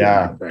photography.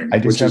 Yeah, I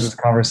just had this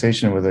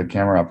conversation with a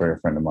camera operator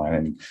friend of mine,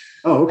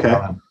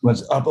 and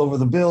was up over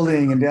the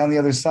building and down the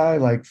other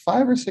side like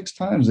 5 or 6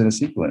 times in a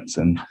sequence,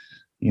 and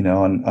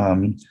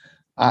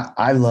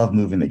I love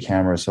moving the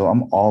camera, so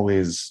I'm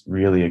always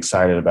really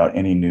excited about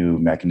any new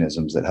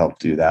mechanisms that help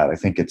do that. I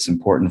think it's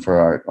important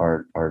for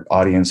our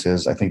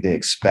audiences. I think they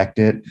expect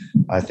it.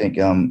 I think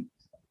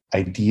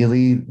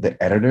ideally the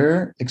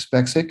editor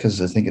expects it, because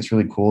I think it's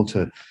really cool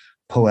to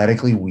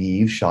poetically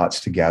weave shots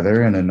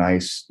together in a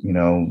nice,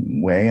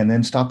 way, and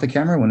then stop the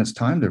camera when it's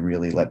time to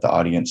really let the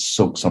audience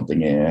soak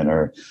something in.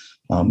 Or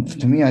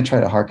to me, I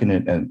try to hearken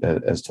it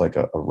as to like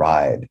a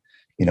ride,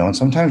 and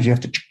sometimes you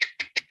have to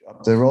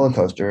up the roller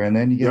coaster, and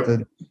then you get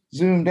the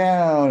zoom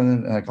down,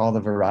 and like all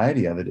the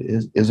variety of it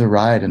is a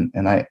ride.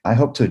 And I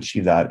hope to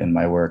achieve that in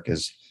my work,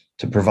 is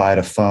to provide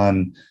a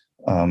fun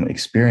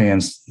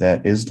experience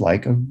that is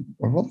like a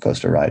roller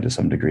coaster ride to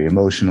some degree,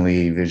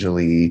 emotionally,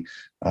 visually.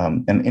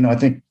 And I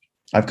think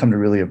I've come to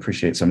really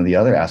appreciate some of the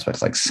other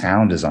aspects, like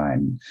sound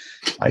design.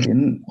 I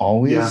didn't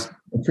always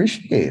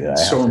appreciate it.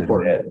 So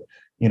important.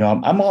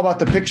 I'm all about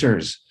the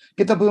pictures.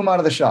 Get the boom out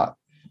of the shot.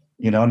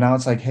 Now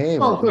it's like, hey.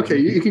 Well, okay,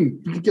 you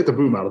can get the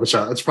boom out of the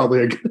shot. That's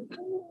probably a good.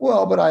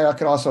 Well, but I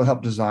could also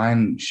help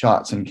design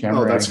shots and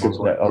camera angles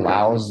that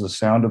allows the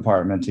sound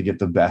department to get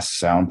the best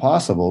sound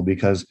possible,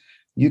 because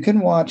you can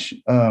watch,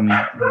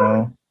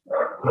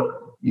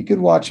 you could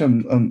watch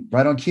them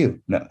right on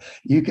cue. No,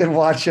 you could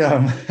watch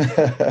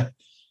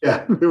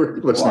Yeah, we were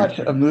listening. Watch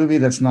a movie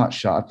that's not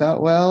shot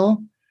that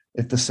well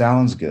if the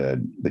sound's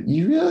good, but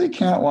you really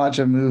can't watch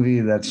a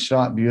movie that's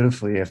shot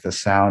beautifully if the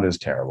sound is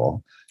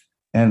terrible.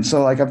 And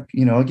so, like, I'm,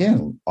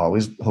 again,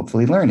 always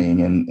hopefully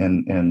learning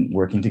and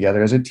working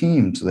together as a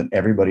team so that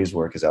everybody's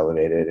work is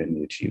elevated and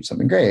you achieve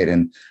something great.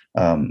 And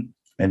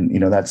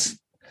that's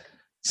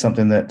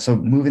something that, so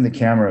moving the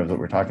camera is what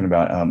we're talking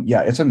about.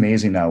 Yeah, it's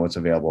amazing now what's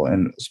available.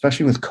 And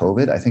especially with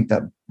COVID, I think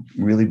that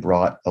really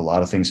brought a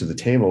lot of things to the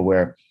table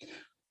where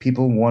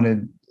people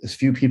wanted as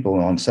few people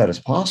on set as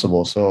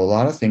possible. So a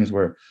lot of things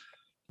were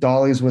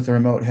dollies with a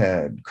remote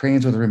head,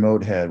 cranes with a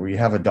remote head, where you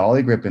have a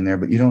dolly grip in there,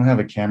 but you don't have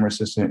a camera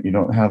assistant. You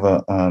don't have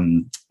a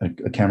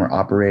camera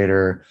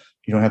operator.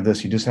 You don't have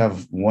this. You just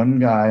have one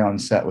guy on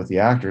set with the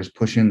actors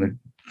pushing the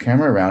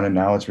camera around, and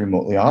now it's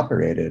remotely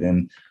operated.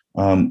 And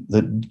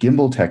the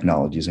gimbal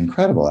technology is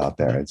incredible out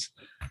there.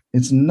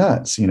 It's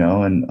nuts,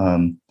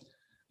 and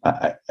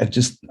I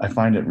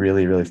find it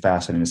really, really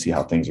fascinating to see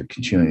how things are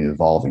continually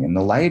evolving. And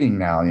the lighting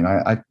now,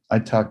 I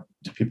talk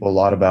to people a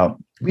lot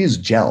about, we use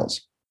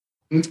gels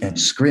and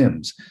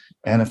scrims.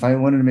 And if I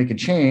wanted to make a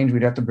change,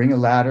 we'd have to bring a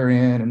ladder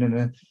in. And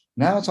then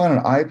now it's on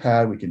an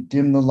iPad. We can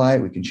dim the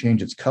light. We can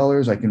change its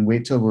colors. I can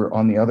wait till we're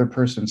on the other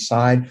person's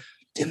side,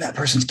 dim that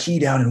person's key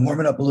down and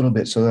warm it up a little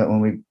bit so that when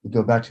we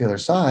go back to the other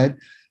side,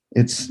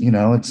 it's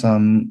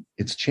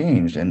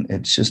changed. And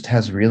it just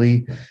has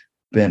really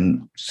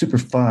been super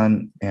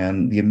fun,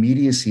 and the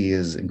immediacy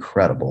is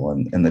incredible,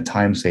 and the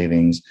time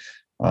savings.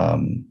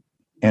 And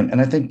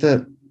I think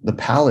that the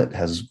palette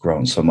has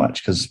grown so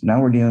much because now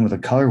we're dealing with a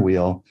color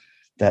wheel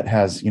that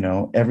has,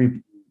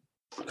 every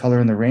color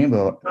in the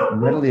rainbow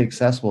readily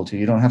accessible to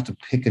you. You don't have to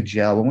pick a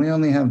gel. Well, we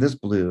only have this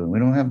blue and we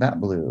don't have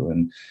that blue.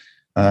 And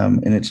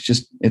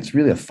it's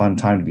really a fun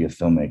time to be a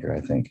filmmaker,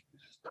 I think.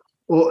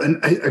 Well,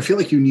 and I feel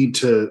like you need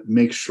to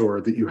make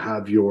sure that you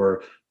have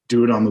your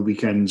do it on the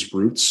weekends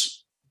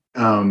roots.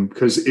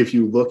 Because if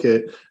you look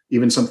at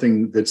even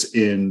something that's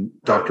in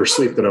Dr.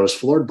 Sleep that I was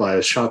floored by,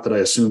 a shot that I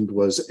assumed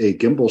was a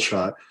gimbal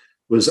shot,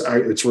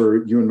 it's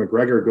where Ewan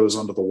McGregor goes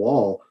onto the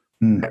wall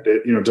and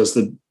it, does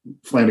the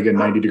Flanagan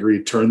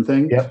 90-degree turn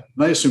thing. Yep.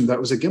 And I assumed that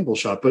was a gimbal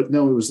shot, but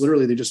no, it was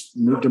literally, they just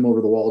moved him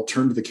over the wall,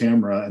 turned the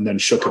camera, and then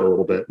shook it a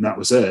little bit, and that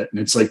was it.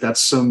 And it's like, that's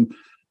some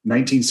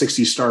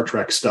 1960s Star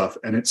Trek stuff,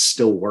 and it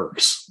still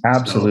works.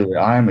 Absolutely. So,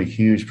 I'm a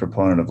huge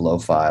proponent of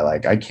lo-fi.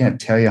 Like, I can't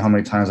tell you how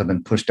many times I've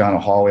been pushed down a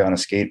hallway on a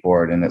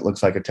skateboard and it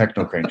looks like a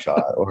techno crane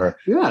shot. Or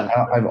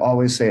I've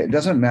always say it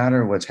doesn't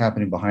matter what's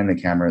happening behind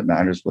the camera, it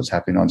matters what's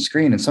happening on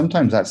screen. And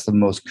sometimes that's the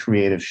most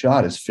creative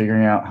shot, is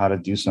figuring out how to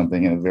do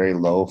something in a very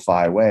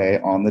lo-fi way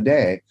on the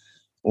day.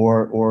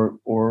 Or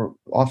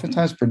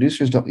oftentimes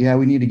producers don't,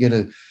 we need to get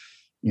a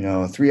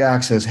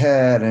 3-axis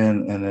head,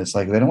 and it's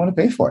like they don't want to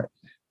pay for it.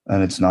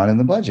 And it's not in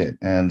the budget.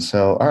 And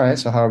so, all right,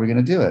 so how are we going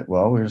to do it?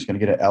 Well, we're just going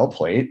to get an L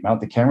plate,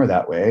 mount the camera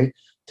that way,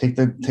 take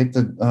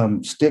the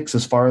sticks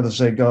as far as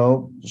they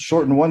go,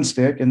 shorten one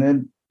stick, and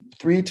then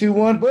 3, 2,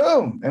 1,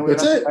 boom. And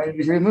that's it.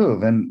 90-degree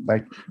move. And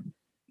like,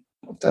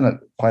 I've done it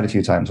quite a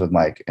few times with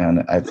Mike,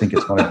 and I think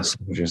it's one of the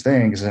strangest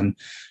things. And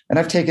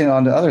I've taken it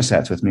on to other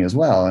sets with me as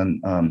well.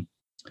 And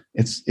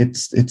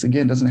it's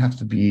again, doesn't have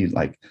to be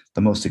like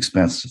the most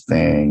expensive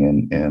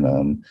thing.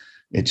 And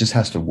it just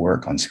has to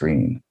work on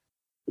screen.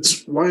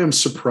 It's why I'm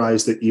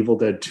surprised that Evil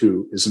Dead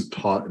 2 isn't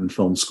taught in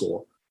film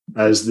school,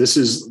 as this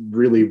is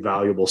really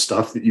valuable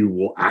stuff that you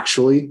will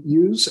actually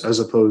use, as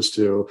opposed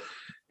to,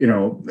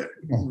 you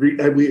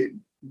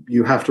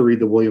have to read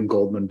the William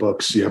Goldman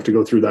books. You have to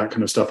go through that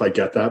kind of stuff. I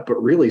get that.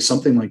 But really,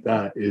 something like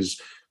that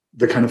is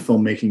the kind of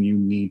filmmaking you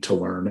need to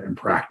learn and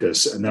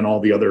practice. And then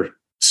all the other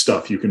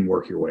stuff you can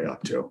work your way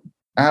up to.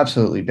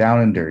 Absolutely. Down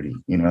and dirty.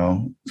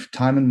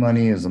 Time and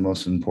money is the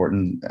most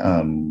important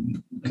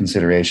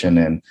consideration.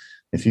 And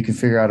if you can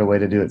figure out a way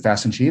to do it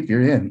fast and cheap,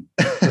 you're in.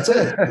 That's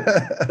it.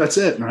 That's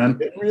it, man.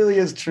 It really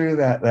is true,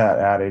 that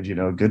adage,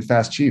 good,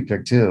 fast, cheap,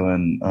 pick two.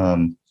 And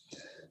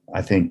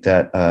I think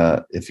that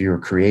if you're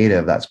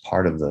creative, that's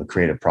part of the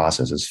creative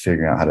process, is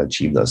figuring out how to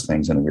achieve those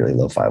things in a really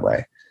lo-fi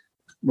way.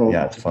 Well,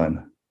 yeah, it's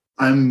fun.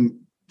 I'm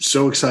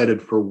so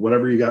excited for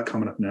whatever you got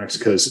coming up next,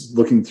 because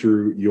looking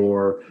through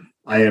your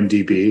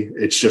IMDb,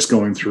 it's just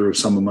going through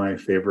some of my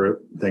favorite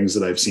things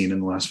that I've seen in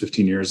the last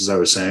 15 years, as I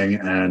was saying.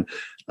 And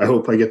I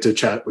hope I get to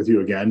chat with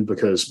you again,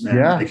 because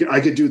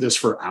I could do this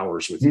for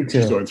hours with you,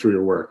 just going through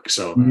your work.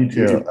 So you've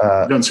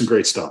done some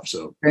great stuff.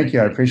 So thank you.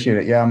 I appreciate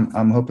it. Yeah.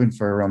 I'm hoping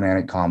for a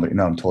romantic comedy.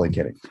 No, I'm totally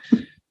kidding.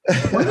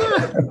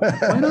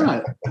 Why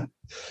not?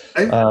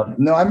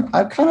 No,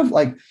 I'm kind of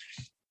like,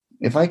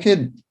 if I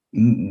could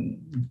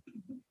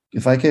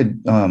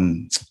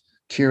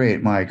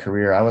curate my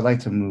career, I would like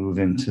to move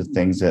into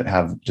things that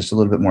have just a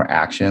little bit more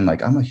action.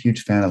 Like, I'm a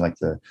huge fan of like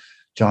the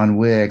John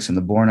Wicks and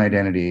the Bourne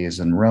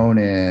Identities and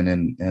Ronin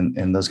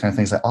and those kind of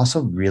things. I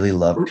also really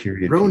love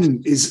period.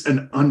 Ronin is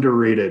an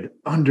underrated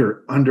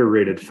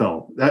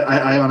film.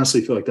 I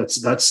honestly feel like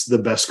that's the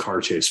best car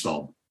chase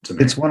film. to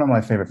me. It's one of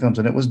my favorite films,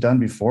 and it was done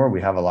before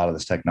we have a lot of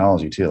this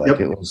technology too. Like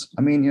it was,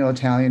 I mean,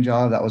 Italian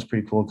Job, that was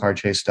pretty cool. Car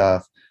chase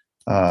stuff.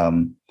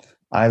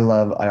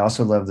 I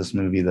also love this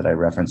movie that I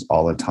reference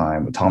all the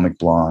time, Atomic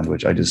Blonde,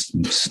 which I just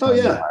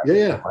yeah.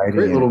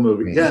 Great little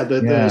movie. Yeah,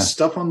 the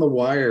stuff on the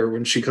wire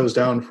when she goes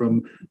down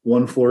from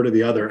one floor to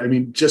the other. I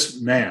mean,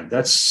 just man,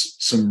 that's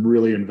some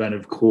really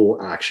inventive,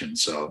 cool action.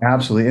 So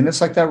absolutely, and it's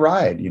like that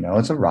ride.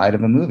 It's a ride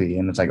of a movie,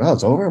 and it's like, oh,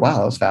 it's over. Wow,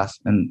 that was fast,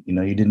 and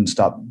you didn't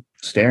stop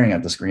staring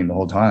at the screen the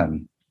whole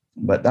time.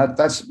 But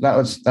that's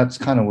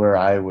kind of where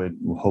I would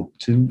hope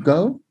to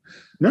go.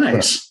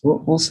 Nice.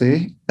 We'll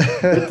see.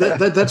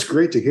 That's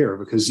great to hear,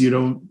 because you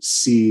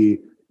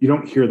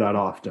don't hear that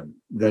often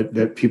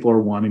that people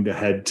are wanting to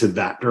head to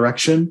that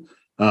direction,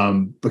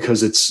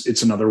 because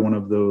it's another one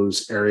of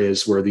those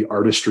areas where the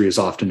artistry is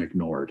often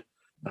ignored.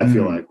 I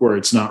feel like, where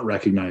it's not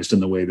recognized in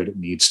the way that it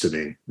needs to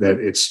be, that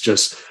it's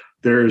just,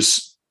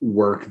 there's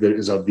work that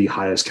is of the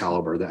highest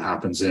caliber that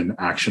happens in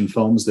action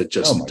films that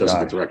just doesn't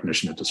get the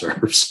recognition it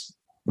deserves.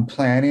 The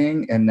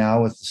planning, and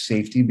now with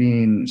safety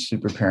being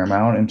super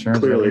paramount in terms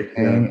of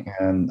everything,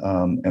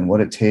 and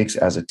what it takes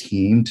as a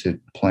team to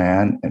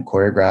plan and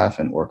choreograph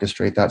and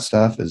orchestrate that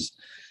stuff is,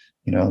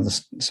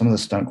 some of the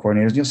stunt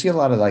coordinators, you'll see a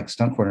lot of like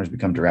stunt coordinators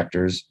become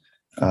directors,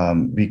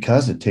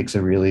 because it takes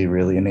a really,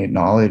 really innate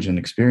knowledge and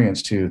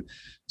experience to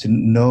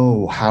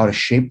know how to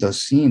shape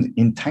those scenes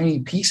in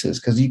tiny pieces,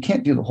 because you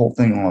can't do the whole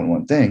thing all in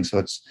one thing.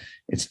 So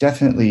it's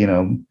definitely,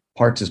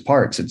 parts is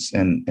parts.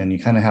 And you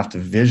kind of have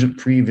to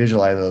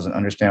pre-visualize those and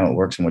understand what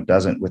works and what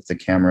doesn't with the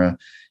camera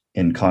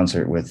in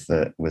concert with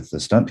the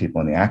stunt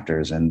people and the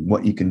actors, and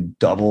what you can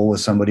double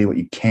with somebody, what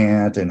you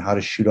can't, and how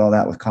to shoot all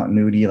that with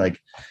continuity. Like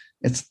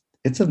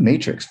it's a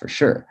matrix for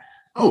sure.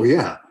 Oh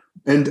yeah.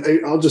 And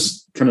I'll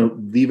just kind of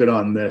leave it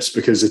on this,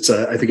 because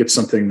I think it's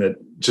something that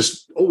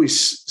just always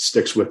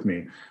sticks with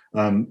me.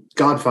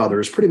 Godfather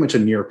is pretty much a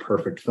near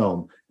perfect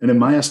film. And in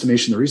my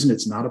estimation, the reason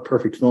it's not a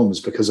perfect film is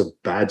because of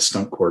bad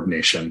stunt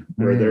coordination,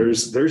 where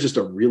there's just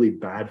a really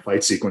bad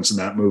fight sequence in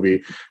that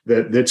movie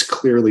that's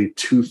clearly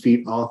 2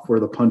 feet off where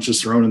the punch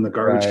is thrown and the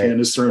garbage can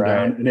is thrown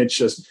down. And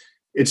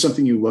it's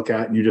something you look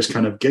at and you just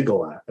kind of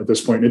giggle at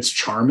this point. And it's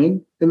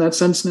charming in that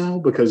sense now,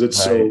 because it's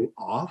so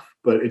off,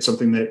 but it's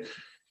something that,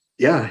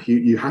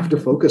 you have to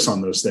focus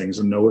on those things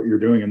and know what you're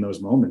doing in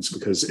those moments,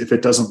 because if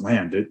it doesn't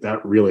land,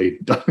 that really,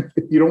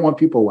 you don't want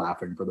people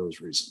laughing for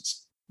those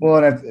reasons. Well,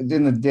 and at the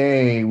end of the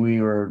day,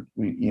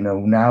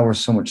 now we're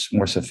so much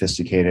more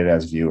sophisticated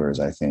as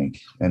viewers, I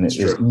think, and it's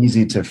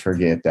easy to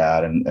forget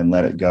that and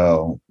let it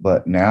go.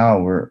 But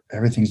now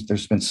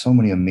there's been so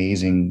much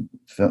amazing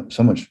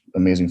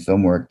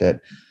film work that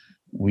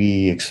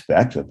we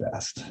expect the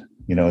best.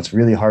 It's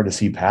really hard to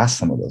see past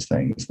some of those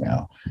things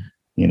now.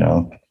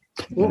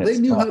 Well, they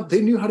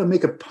knew how to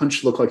make a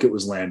punch look like it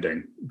was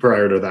landing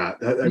prior to that.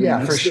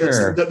 For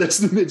sure. That's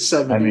the mid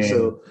 70s.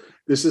 So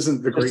this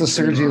isn't the great. The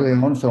Sergio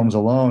Leone films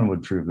alone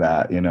would prove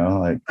that,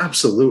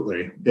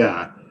 Absolutely.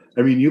 Yeah.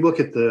 I mean, you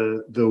look at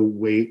the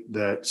weight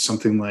that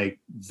something like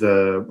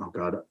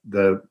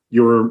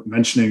you were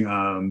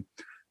mentioning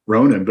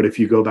Ronin, but if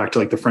you go back to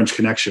like the French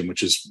Connection,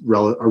 which is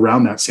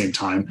around that same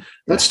time,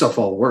 that stuff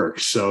all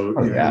works. So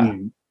I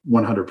mean,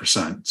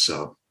 100%.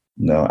 So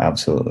no,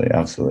 absolutely.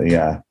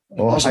 Yeah.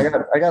 Well, awesome.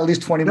 I got at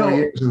least 20 more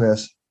years of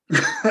this.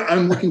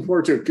 I'm looking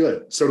forward to it.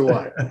 Good. So do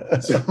I.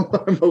 So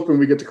I'm hoping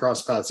we get to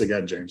cross paths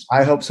again, James.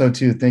 I hope so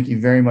too. Thank you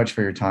very much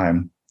for your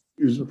time.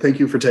 Thank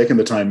you for taking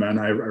the time, man.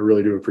 I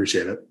really do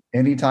appreciate it.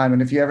 Anytime.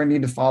 And if you ever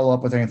need to follow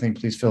up with anything,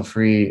 please feel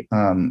free.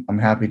 I'm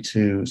happy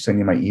to send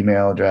you my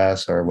email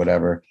address or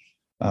whatever.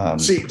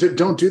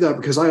 Don't do that,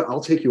 because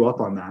I'll take you up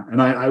on that. And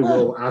I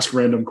will ask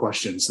random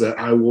questions that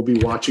I will be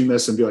watching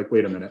this and be like,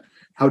 wait a minute.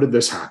 How did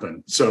this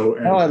happen? So,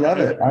 I love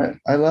it.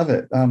 I love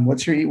it.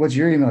 What's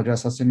your email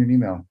address? I'll send you an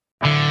email.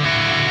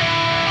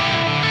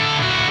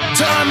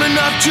 Time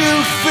enough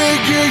to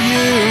figure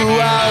you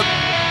out.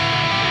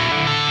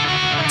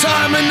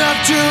 Time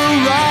enough to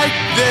write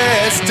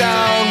this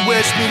down.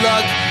 Wish me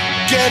luck,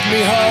 give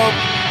me hope.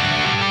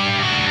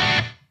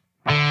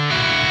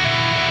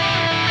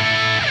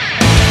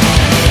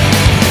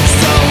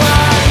 So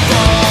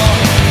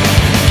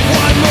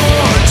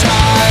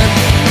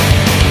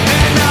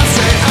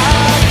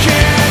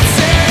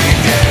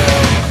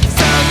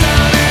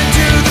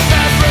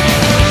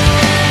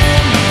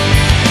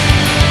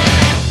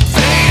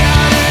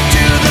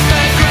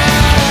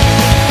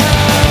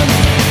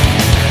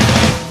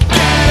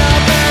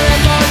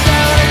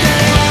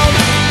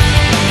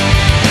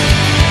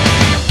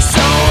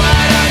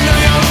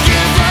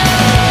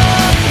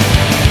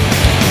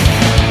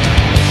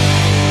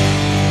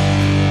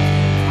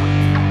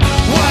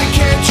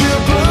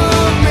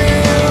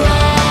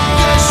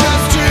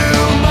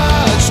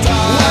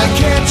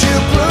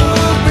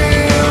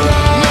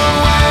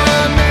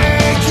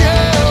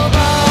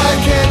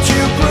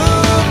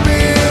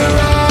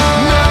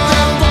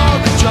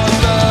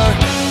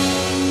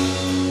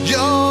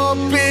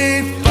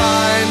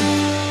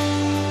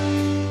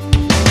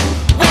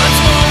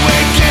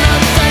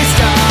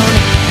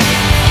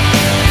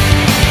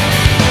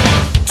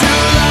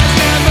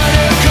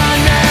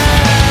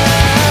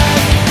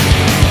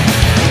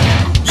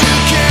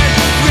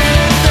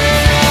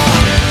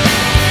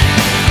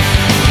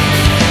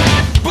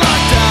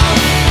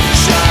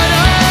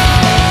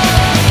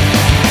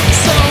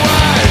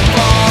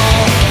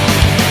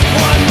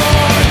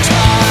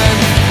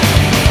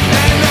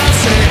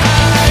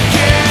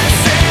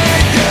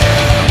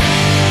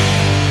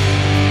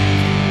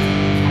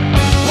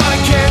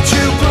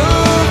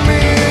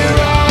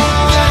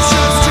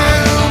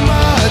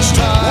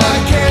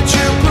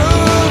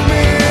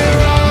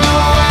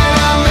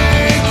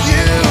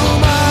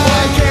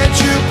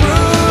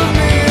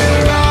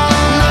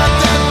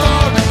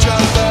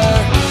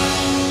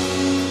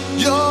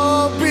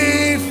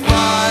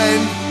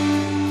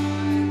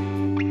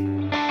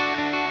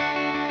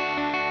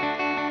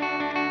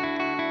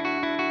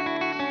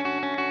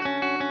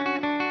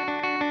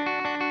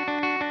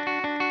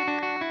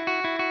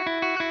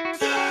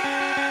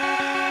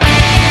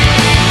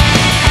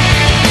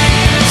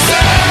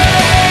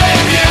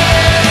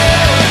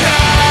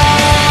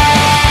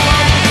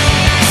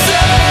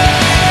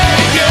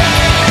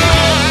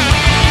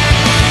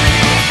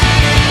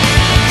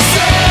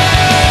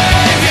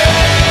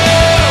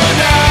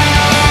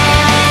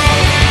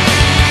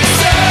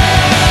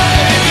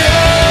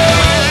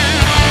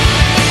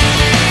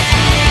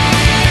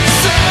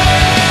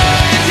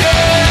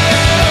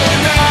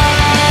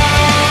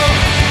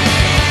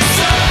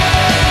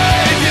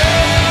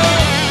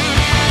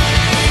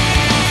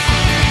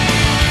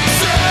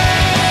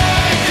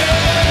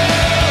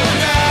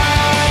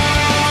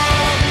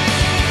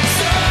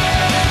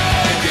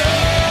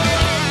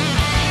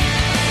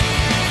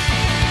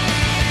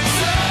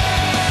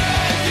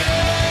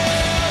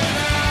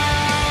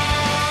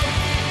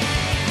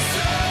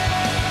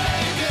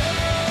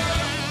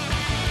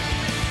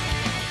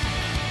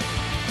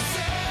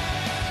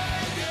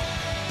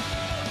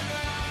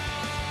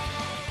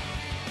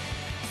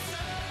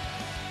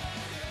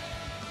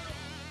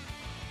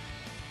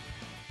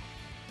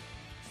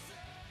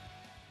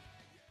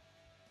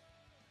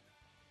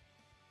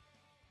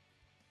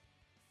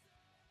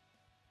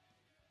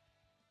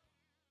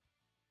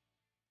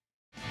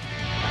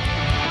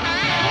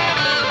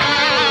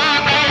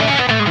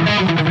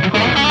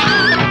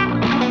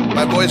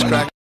voice crack.